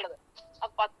കൊടുക്കുക എന്നുള്ളത്.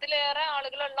 10-ലേറെ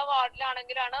ആളുകളുള്ള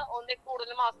വാർഡിലാണെങ്കിലാണ് ഒന്നിൽ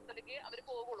കൂടുതൽ മാസത്തിലേക്ക് അവർ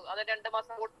പോകുള്ളൂ. അത് 2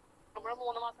 മാസം കൂടുമ്പോൾ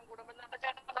 3 മാസം കൂടുമ്പോൾ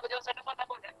ചേട്ടൻ പറഞ്ഞ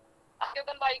പോലെ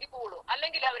അതൊക്കെ വൈകി പോകുള്ളൂ.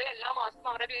 അല്ലെങ്കിൽ അവർ എല്ലാ മാസവും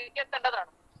അവരുടെ വീട്ടിലേക്ക്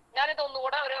എത്തേണ്ടതാണ്. ഞാനിത്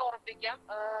ഒന്നുകൂടെ അവരെ ഓർമ്മിപ്പിക്കാം.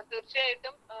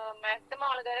 തീർച്ചയായിട്ടും മാക്സിമം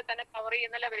ആളുകളെ തന്നെ കവർ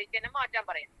ചെയ്യുന്ന ലെവലിലേക്ക് തന്നെ മാറ്റാൻ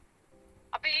പറയാം.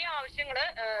 അപ്പൊ ഈ ആവശ്യങ്ങള്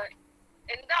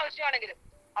എന്താവശ്യമാണെങ്കിലും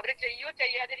അവര് ചെയ്യോ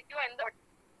ചെയ്യാതിരിക്കോ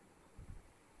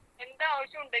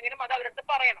എന്താവശ്യം ഉണ്ടെങ്കിലും അത് അവരടുത്ത്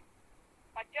പറയണം.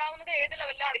 പറ്റാവുന്നത് ഏത്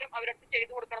ലെവലിലാണെങ്കിലും അവരടുത്ത്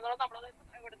ചെയ്തു കൊടുക്കണം എന്നുള്ളത് നമ്മളത്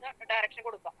ഇവിടുന്ന് ഡയറക്ഷൻ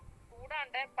കൊടുക്കാം.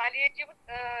 കൂടാണ്ട് പാലിയേറ്റീവ്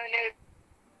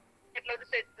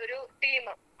ഒരു ടീം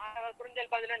ആശാവർക്കറും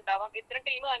ചിലപ്പോൾ അതിലുണ്ടാവാം. ഇത്തരം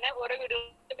ടീം തന്നെ ഓരോ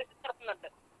വീടുകളിൽ വിസിറ്റ് നടത്തുന്നുണ്ട്.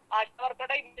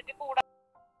 ആശാവർക്കറുടെ വിസിറ്റ് കൂടാ.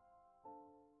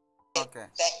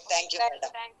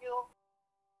 Thank you.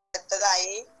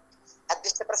 അടുത്തതായി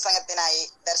അധ്യക്ഷ പ്രസംഗത്തിനായി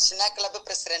ദർശന ക്ലബ്ബ്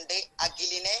പ്രസിഡന്റ്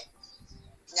അഖിലിനെ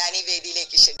ഞാൻ ഈ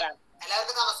വേദിയിലേക്ക് ക്ഷണിക്കാം.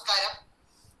 എല്ലാവർക്കും നമസ്കാരം.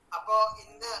 അപ്പോ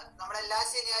ഇന്ന് നമ്മളെല്ലാ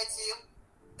ശനിയാഴ്ചയും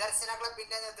ദർശന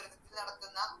ക്ലബിന്റെ നേതൃത്വത്തിൽ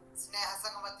നടത്തുന്ന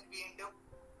സ്നേഹസംഗമത്തിൽ വീണ്ടും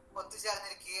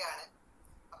ഒത്തുചേർന്നിരിക്കുകയാണ്.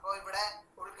 അപ്പോ ഇവിടെ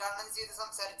ഉദ്ഘാടനം ചെയ്ത്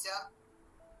സംസാരിച്ച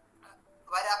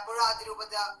വരാപ്പുഴ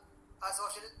അതിരൂപത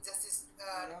സോഷ്യൽ ജസ്റ്റിസ്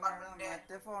ഡിപ്പാർട്ട്മെന്റ്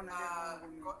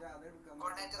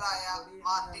കോർഡിനേറ്ററായ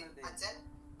മാർട്ടിൻ അച്ഛൻ,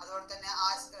 അതുപോലെ തന്നെ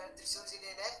തൃശ്ശൂർ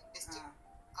ജില്ലയിലെ ഡിസ്ട്രിക്ട്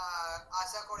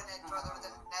ആശാ കോർഡിനേറ്റർ, അതുപോലെ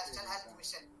തന്നെ നാഷണൽ ഹെൽത്ത്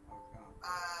മിഷൻ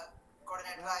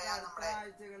കോർഡിനേറ്ററായ നമ്മുടെ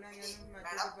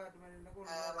മാഡം,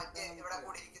 മറ്റ് ഇവിടെ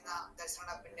കൂടിയിരിക്കുന്ന ദർശന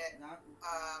ക്ലബിന്റെ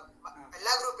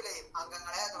എല്ലാ ഗ്രൂപ്പിലെയും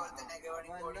അംഗങ്ങളെ, അതുപോലെ തന്നെ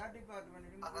ഗവേണിംഗ് ബോഡി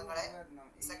അംഗങ്ങളെ,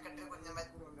 സെക്രട്ടറി കുഞ്ഞമ്മ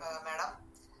മാഡം,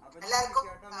 എല്ലാവർക്കും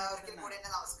ഒരിക്കൽ കൂടി എന്നെ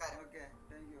നമസ്കാരം.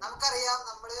 നമുക്കറിയാം,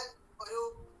 നമ്മള്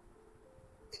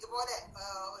ഇതുപോലെ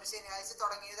ഒരു ശനിയാഴ്ച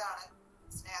തുടങ്ങിയതാണ്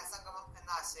സ്നേഹസംഗമം എന്ന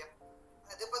ആശയം.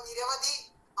 ഇതിപ്പോ നിരവധി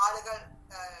ആളുകൾ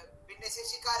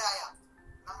ഭിന്നശേഷിക്കാരായ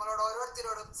നമ്മളോട്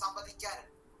ഓരോരുത്തരോടും സംവദിക്കാനും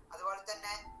അതുപോലെ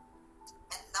തന്നെ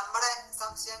നമ്മുടെ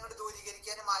സംശയങ്ങൾ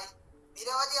ദൂരീകരിക്കാനുമായി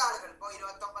നിരവധി ആളുകൾ, ഇപ്പോ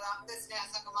 29ാമത്തെ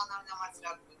സ്നേഹസംഗമം എന്നാണ് ഞാൻ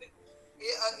മനസ്സിലാക്കുന്നത്,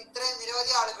 ഇത്രയും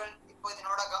നിരവധി ആളുകൾ ഇപ്പൊ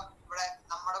ഇതിനോടകം ഇവിടെ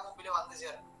നമ്മുടെ മുമ്പിൽ വന്നു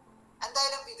ചേർന്നു.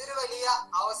 എന്തായാലും ഇതൊരു വലിയ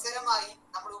അവസരമായി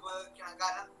നമ്മൾ ഉപയോഗിക്കണം.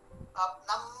 കാരണം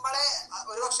നമ്മളെ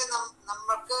ഒരുപക്ഷെ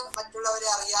നമ്മൾക്ക് മറ്റുള്ളവരെ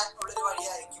അറിയാൻ ഉള്ളൊരു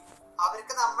വഴിയായിരിക്കും,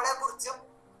 അവർക്ക് നമ്മളെ കുറിച്ചും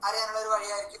അറിയാനുള്ള ഒരു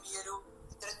വഴിയായിരിക്കും ഈ ഒരു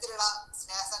ഇത്തരത്തിലുള്ള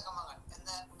സ്നേഹസംഗമങ്ങൾ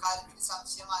എന്ന കാര്യത്തിൽ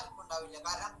സംശയം ആർക്കും ഉണ്ടാവില്ല.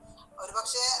 കാരണം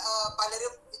ഒരുപക്ഷെ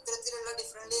പലരും ഇത്തരത്തിലുള്ള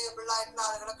ഡിഫറെന്റ് ഏബിൾ ആയിട്ടുള്ള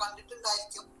ആളുകളെ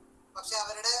കണ്ടിട്ടുണ്ടായിരിക്കും. പക്ഷെ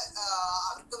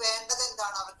അവർക്ക് വേണ്ടത്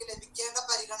എന്താണ്, അവർക്ക് ലഭിക്കേണ്ട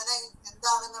പരിഗണന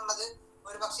എന്താണെന്നുള്ളത്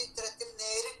ഒരുപക്ഷെ ഇത്തരത്തിൽ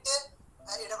നേരിട്ട്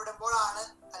ഇടപെടുമ്പോഴാണ്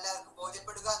എല്ലാവർക്കും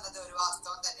ബോധ്യപ്പെടുക എന്നത് ഒരു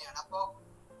വാസ്തവം തന്നെയാണ്.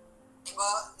 ഇപ്പൊ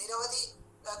നിരവധി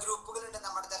ഗ്രൂപ്പുകളുണ്ട്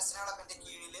നമ്മുടെ ദർശന ക്ലബിന്റെ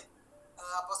കീഴില്.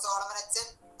 അപ്പൊ സോളമൻ അച്ഛൻ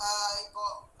ഇപ്പോ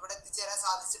ഇവിടെ എത്തിച്ചേരാൻ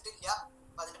സാധിച്ചിട്ടില്ല.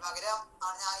 അപ്പൊ അതിന് പകരം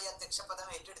ആണ് ഞാൻ ഈ അധ്യക്ഷ പദം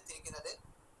ഏറ്റെടുത്തിരിക്കുന്നത്.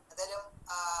 എന്തായാലും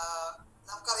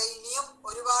നമുക്കറിയാം, ഇനിയും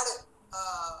ഒരുപാട്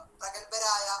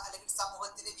പ്രഗത്ഭരായ അല്ലെങ്കിൽ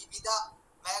സമൂഹത്തിന്റെ വിവിധ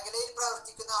മേഖലയിൽ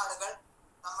പ്രവർത്തിക്കുന്ന ആളുകൾ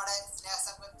നമ്മുടെ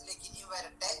സ്നേഹസംഗമത്തിലേക്ക് ഇനിയും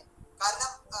വരട്ടെ.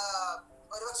 കാരണം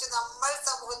ഒരുപക്ഷെ നമ്മൾ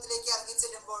സമൂഹത്തിലേക്ക് ഇറങ്ങി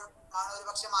ചെല്ലുമ്പോൾ ആണ്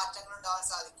ഒരുപക്ഷെ മാറ്റങ്ങൾ ഉണ്ടാവാൻ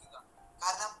സാധിക്കുക.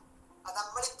 കാരണം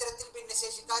നമ്മൾ ഇത്തരത്തിൽ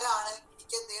ഭിന്നശേഷിക്കാരാണ്,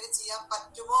 എനിക്ക് എന്തെങ്കിലും ചെയ്യാൻ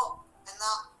പറ്റുമോ എന്ന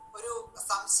ഒരു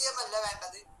സംശയമല്ല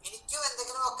വേണ്ടത്. എനിക്കും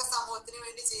എന്തെങ്കിലും ഒക്കെ സമൂഹത്തിന്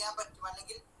വേണ്ടി ചെയ്യാൻ പറ്റും,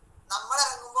 അല്ലെങ്കിൽ നമ്മൾ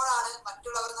ഇറങ്ങുമ്പോഴാണ്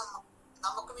മറ്റുള്ളവർ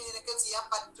നമുക്കും ഇതിനൊക്കെ ചെയ്യാൻ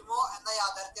പറ്റുമോ എന്ന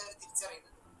യാഥാർത്ഥ്യം അവർ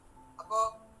തിരിച്ചറിയുന്നത്. അപ്പോ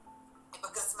ഇപ്പൊ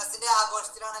ക്രിസ്മസിന്റെ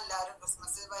ആഘോഷത്തിലാണ് എല്ലാവരും.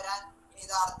 ക്രിസ്മസ് വരാൻ ഇനി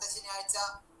ഇത് അടുത്ത ശനിയാഴ്ച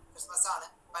ക്രിസ്മസ് ആണ്.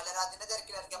 പലരും അതിന്റെ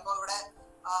തിരക്കിലായിരിക്കും. അപ്പൊ ഇവിടെ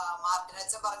മാർട്ടിൻ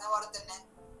അച്ഛൻ പറഞ്ഞ പോലെ തന്നെ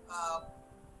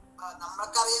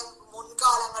നമ്മൾക്കറിയാം,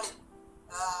 മുൻകാലങ്ങളിൽ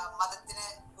മതത്തിനെ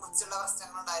കുറിച്ചുള്ള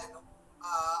പ്രശ്നങ്ങൾ ഉണ്ടായിരുന്നു,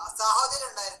 സാഹോദര്യം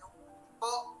ഉണ്ടായിരുന്നു. ഇപ്പോ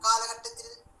കാലഘട്ടത്തിൽ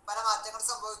പല മാറ്റങ്ങൾ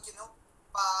സംഭവിക്കുന്നു.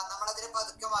 നമ്മളതിനെ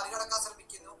പതുക്കെ മറികടക്കാൻ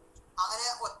ശ്രമിക്കുന്നു. അങ്ങനെ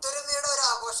ഒത്തൊരുമയുടെ ഒരു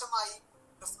ആഘോഷമായി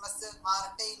ക്രിസ്മസ്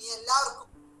മാറട്ടെ. ഇനി എല്ലാവർക്കും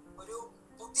ഒരു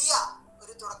പുതിയ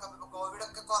ഒരു തുടക്കം. ഇപ്പൊ കോവിഡ്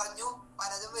ഒക്കെ കുറഞ്ഞു,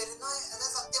 പലതും വരുന്നു എന്നത്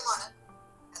സത്യമാണ്.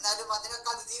 എന്നാലും അതിനൊക്കെ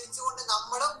അതിജീവിച്ചുകൊണ്ട്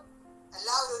നമ്മളും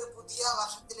എല്ലാവരും ഒരു പുതിയ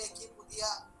വർഷത്തിലേക്ക്, പുതിയ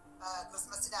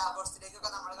ക്രിസ്മസിന്റെ ആഘോഷത്തിലേക്കൊക്കെ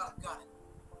നമ്മൾ കടക്കുകയാണ്.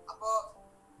 അപ്പോ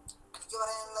എനിക്ക്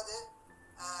പറയാനുള്ളത്,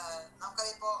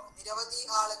 നമുക്കറിയാം, ഇപ്പോ നിരവധി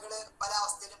ആളുകള് പല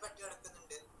അവസ്ഥയിലും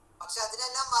പെട്ടുകിടക്കുന്നുണ്ട്. പക്ഷെ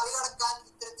അതിനെല്ലാം മറികടക്കാൻ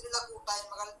ഇത്തരത്തിലുള്ള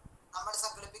കൂട്ടായ്മകൾ നമ്മൾ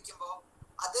സംഘടിപ്പിക്കുമ്പോൾ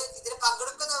അത് ഇതിൽ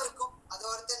പങ്കെടുക്കുന്നവർക്കും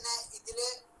അതുപോലെ തന്നെ ഇതില്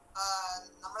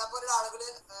നമ്മളെ പോലുള്ള ആളുകള്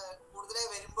കൂടുതലായി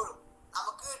വരുമ്പോഴും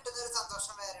നമുക്ക് കിട്ടുന്ന ഒരു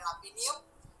സന്തോഷം വേറെയാണ്. അപ്പൊ ഇനിയും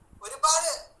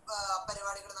ഒരുപാട്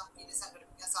പരിപാടികൾ നമുക്ക് ഇനി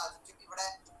സംഘടിപ്പിക്കാൻ സാധിക്കും. ഇവിടെ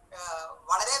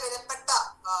വളരെ വിലപ്പെട്ട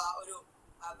ഒരു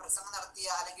പ്രസംഗം നടത്തിയ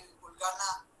അല്ലെങ്കിൽ ഉദ്ഘാടന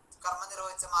കർമ്മം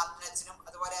നിർവഹിച്ച മാർട്ടിൻ അച്ഛനും,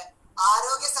 അതുപോലെ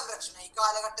ആരോഗ്യ സംരക്ഷണം ഈ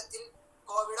കാലഘട്ടത്തിൽ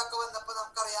കോവിഡ് ഒക്കെ വന്നപ്പോൾ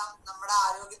നമുക്കറിയാം നമ്മുടെ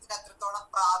ആരോഗ്യത്തിന് എത്രത്തോളം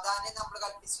പ്രാധാന്യം നമ്മൾ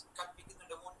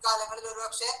കൽപ്പിക്കുന്നുണ്ട്. മുൻകാലങ്ങളിൽ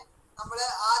ഒരുപക്ഷെ നമ്മൾ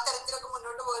ആ തരത്തിലൊക്കെ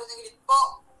മുന്നോട്ട് പോയിരുന്നെങ്കിൽ ഇപ്പോ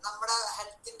നമ്മുടെ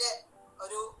ഹെൽത്തിന്റെ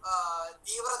ഒരു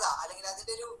തീവ്രത അല്ലെങ്കിൽ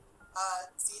അതിന്റെ ഒരു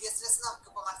സീരിയസ്നെസ്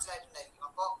നമുക്കിപ്പോ മനസ്സിലായിട്ടുണ്ടായിരിക്കും.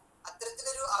 അപ്പോ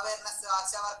അത്തരത്തിലൊരു അവയർനെസ്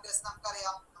ആശാ വർക്കേഴ്സ്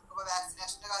നമുക്കറിയാം, നമുക്കിപ്പോ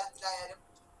വാക്സിനേഷന്റെ കാര്യത്തിലായാലും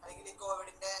അല്ലെങ്കിൽ ഈ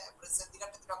കോവിഡിന്റെ പ്രതിസന്ധി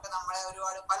ഘട്ടത്തിലൊക്കെ നമ്മളെ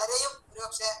ഒരുപാട് പലരെയും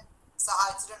ഒരുപക്ഷെ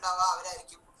സഹായിച്ചിട്ടുണ്ടാവുക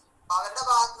അവരായിരിക്കും. അപ്പൊ അവരുടെ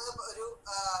ഭാഗത്ത് നിന്ന് ഒരു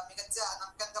മികച്ച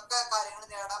നമുക്ക് എന്തൊക്കെ കാര്യങ്ങൾ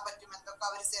നേടാൻ പറ്റും, എന്തൊക്കെ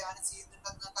അവർ സേവനം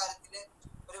ചെയ്യുന്നുണ്ടെന്ന കാര്യത്തില്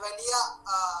ഒരു വലിയ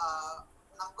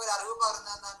നമുക്കൊരു അറിവ്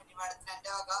പകർന്നു തന്ന മിനി മാഡത്തിന്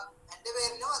എന്റെ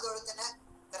പേരിലും അതുപോലെ തന്നെ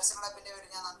ദർശന ക്ലബിന്റെ പേരിൽ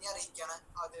ഞാൻ നന്ദി അറിയിക്കുകയാണ്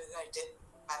ഔദ്യോഗികമായിട്ട്.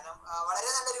 കാരണം വളരെ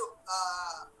നല്ലൊരു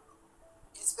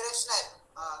ഇൻസ്പിറേഷൻ ആയിരുന്നു.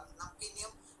 നമുക്ക്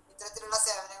ഇനിയും ഇത്തരത്തിലുള്ള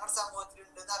സേവനങ്ങൾ സമൂഹത്തിൽ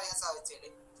ഉണ്ടെന്ന് അറിയാൻ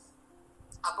സാധിച്ചതിൽ.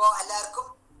 അപ്പോ എല്ലാവർക്കും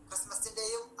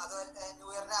ക്രിസ്മസിന്റെയും അതുപോലെ ന്യൂ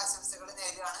ഇയറിന്റെ ആശംസകൾ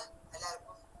നേരുകയാണ്.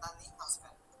 എല്ലാവർക്കും നന്ദി,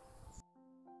 നമസ്കാരം.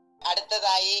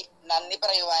 അടുത്തതായി നന്ദി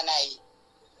പറയുവാനായി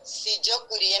സിജോ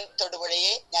കുര്യൻ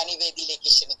തൊടുപുഴയെ ഞാൻ ഈ വേദിയിലേക്ക്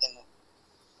ക്ഷണിക്കുന്നു.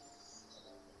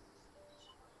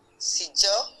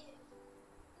 സിജോ.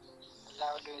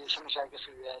 എല്ലാവർക്കും ഈശ്വരശാഖ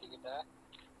സ്വീകരിക്കട്ടെ.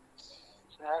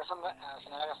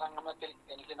 സ്നേഹസംഗമത്തിൽ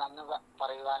എനിക്ക് നന്ദി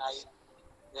പറയുവാനായി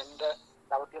എന്ത്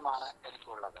ദൗത്യമാണ്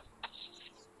എനിക്കുള്ളത്?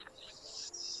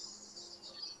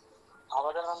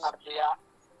 അവതരണം നടത്തിയ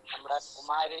നമ്മുടെ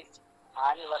കുമാരി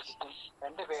ആനി വർക്കിക്കും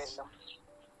എന്റെ പേരിലും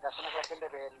ദർശന ക്ലബിന്റെ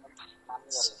പേരിലും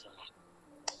നന്ദി അറിയിക്കുന്നു.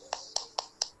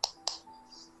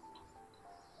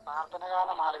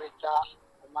 പ്രാർത്ഥനകാലം ആലപിച്ച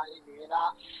കുമാരി വീണ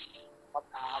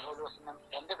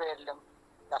എന്റെ പേരിലും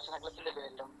ദർശന ക്ലബിന്റെ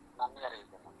പേരിലും നന്ദി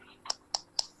അറിയിക്കുന്നു.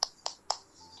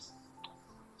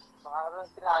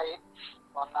 സ്വാഗതത്തിനായി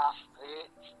വന്ന ശ്രീ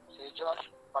സിജോ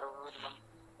പറവൂരിലും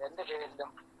എന്റെ പേരിലും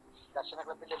ദർശന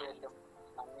ക്ലബിന്റെ പേരിലും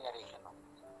നന്ദി അറിയിക്കുന്നു.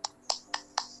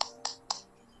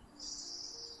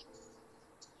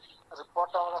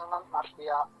 റിപ്പോർട്ട് അവതരണം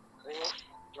നടത്തിയ ശ്രീ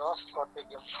ജോസ്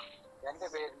കോട്ടയ്ക്കും എന്റെ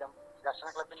പേരിലും ദർശന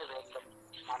ക്ലബിന്റെ പേരിലും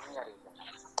നന്ദി അറിയിക്കുന്നു.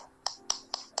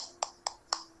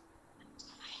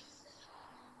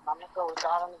 നമുക്ക്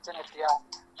ഉദ്ഘാടനത്തിനെത്തിയ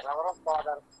റവറന്റ്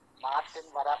ഫാദർ മാർട്ടിൻ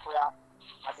വരാപ്പുഴ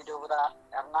അതിരൂപത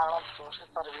എറണാകുളം സോഷ്യൽ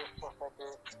സർവീസ് സൊസൈറ്റി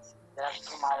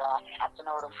ഡയറക്ടറുമായ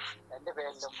അച്ഛനോടും എന്റെ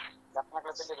പേരിലും ദർശന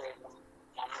ക്ലബിന്റെ പേരിലും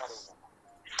നന്ദി അറിയിക്കുന്നു.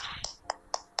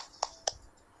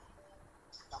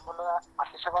 നമ്മളുടെ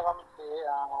അധ്യക്ഷപദം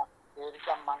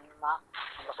സേവിക്കാൻ വന്ന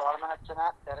നമ്മുടെ സോളമനച്ഛന്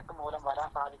തിരക്ക് മൂലം വരാൻ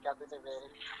സാധിക്കാത്തതിന്റെ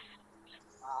പേരിൽ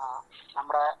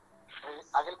നമ്മുടെ ശ്രീ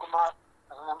അഖിൽ കുമാർ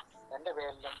എന്റെ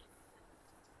പേരിലും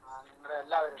നിങ്ങളുടെ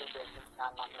എല്ലാവരുടെയും പേരിലും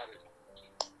ഞാൻ നന്ദി അറിയിക്കുന്നു.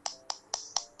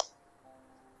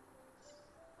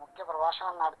 മുഖ്യ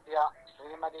പ്രഭാഷണം നടത്തിയ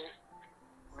Shrimati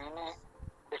mini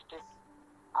district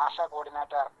ASHA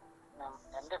coordinator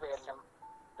എന്റെ പേരിലും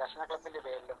ദർശന ക്ലബിന്റെ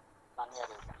പേരിലും നന്ദി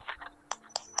അറിയിക്കുന്നു.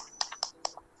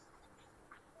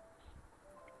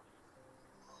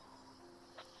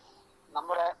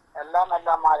 നമ്മുടെ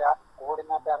എല്ലാമായ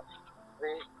coordinator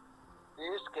Shri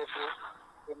Piyush K P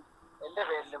എന്റെ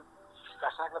പേരിലും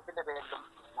ദർശന ക്ലബിന്റെ പേരിലും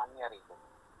നന്ദി അറിയിക്കുന്നു.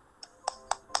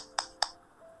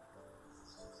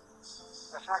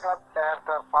 ദർശന ക്ലബ്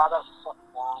ഡയറക്ടർ ഫാദർ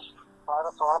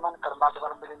സോളമൻ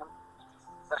കരുമ്പാട്ടുപറമ്പിലിനും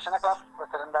ദർശന ക്ലബ്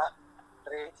പ്രസിഡന്റ്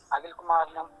ശ്രീ അഖിൽ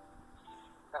കുമാറിനും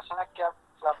ദർശന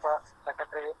ക്ലബ്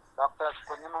സെക്രട്ടറി ഡോക്ടർ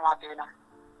കുഞ്ഞമ്മ മാത്യുവിനും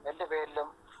എന്റെ പേരിലും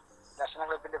ദർശന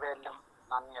ക്ലബിന്റെ പേരിലും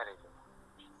നന്ദി അറിയിക്കുന്നു.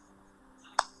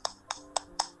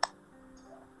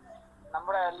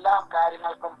 നമ്മുടെ എല്ലാ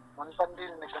കാര്യങ്ങൾക്കും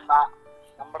മുൻപന്തിയിൽ നിൽക്കുന്ന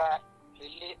നമ്മുടെ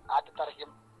ലില്ലി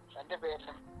ആറ്റുതറയ്ക്കും എന്റെ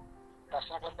പേരിലും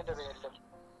ദർശന ക്ലബിന്റെ പേരിലും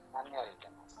നന്ദി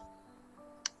അറിയിക്കുന്നു.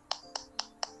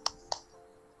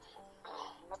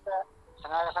 ഇന്നത്തെ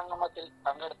സ്നേഹസംഗമത്തിൽ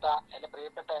പങ്കെടുത്ത എന്റെ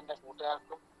പ്രിയപ്പെട്ട എന്റെ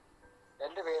കൂട്ടുകാർക്കും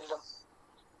എന്റെ പേരിലും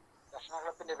ദർശന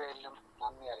ക്ലബിന്റെ പേരിലും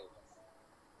നന്ദി അറിയിക്കുന്നു.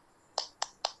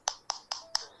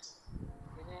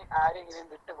 ഇനി ആരെങ്കിലും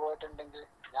വിട്ടുപോയിട്ടുണ്ടെങ്കിൽ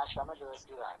ഞാൻ ക്ഷമ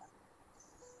ചോദിക്കുകയാണ്.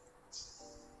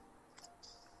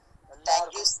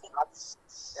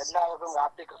 എല്ലാവർക്കും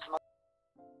ഹാപ്പി ക്രിസ്മസ്.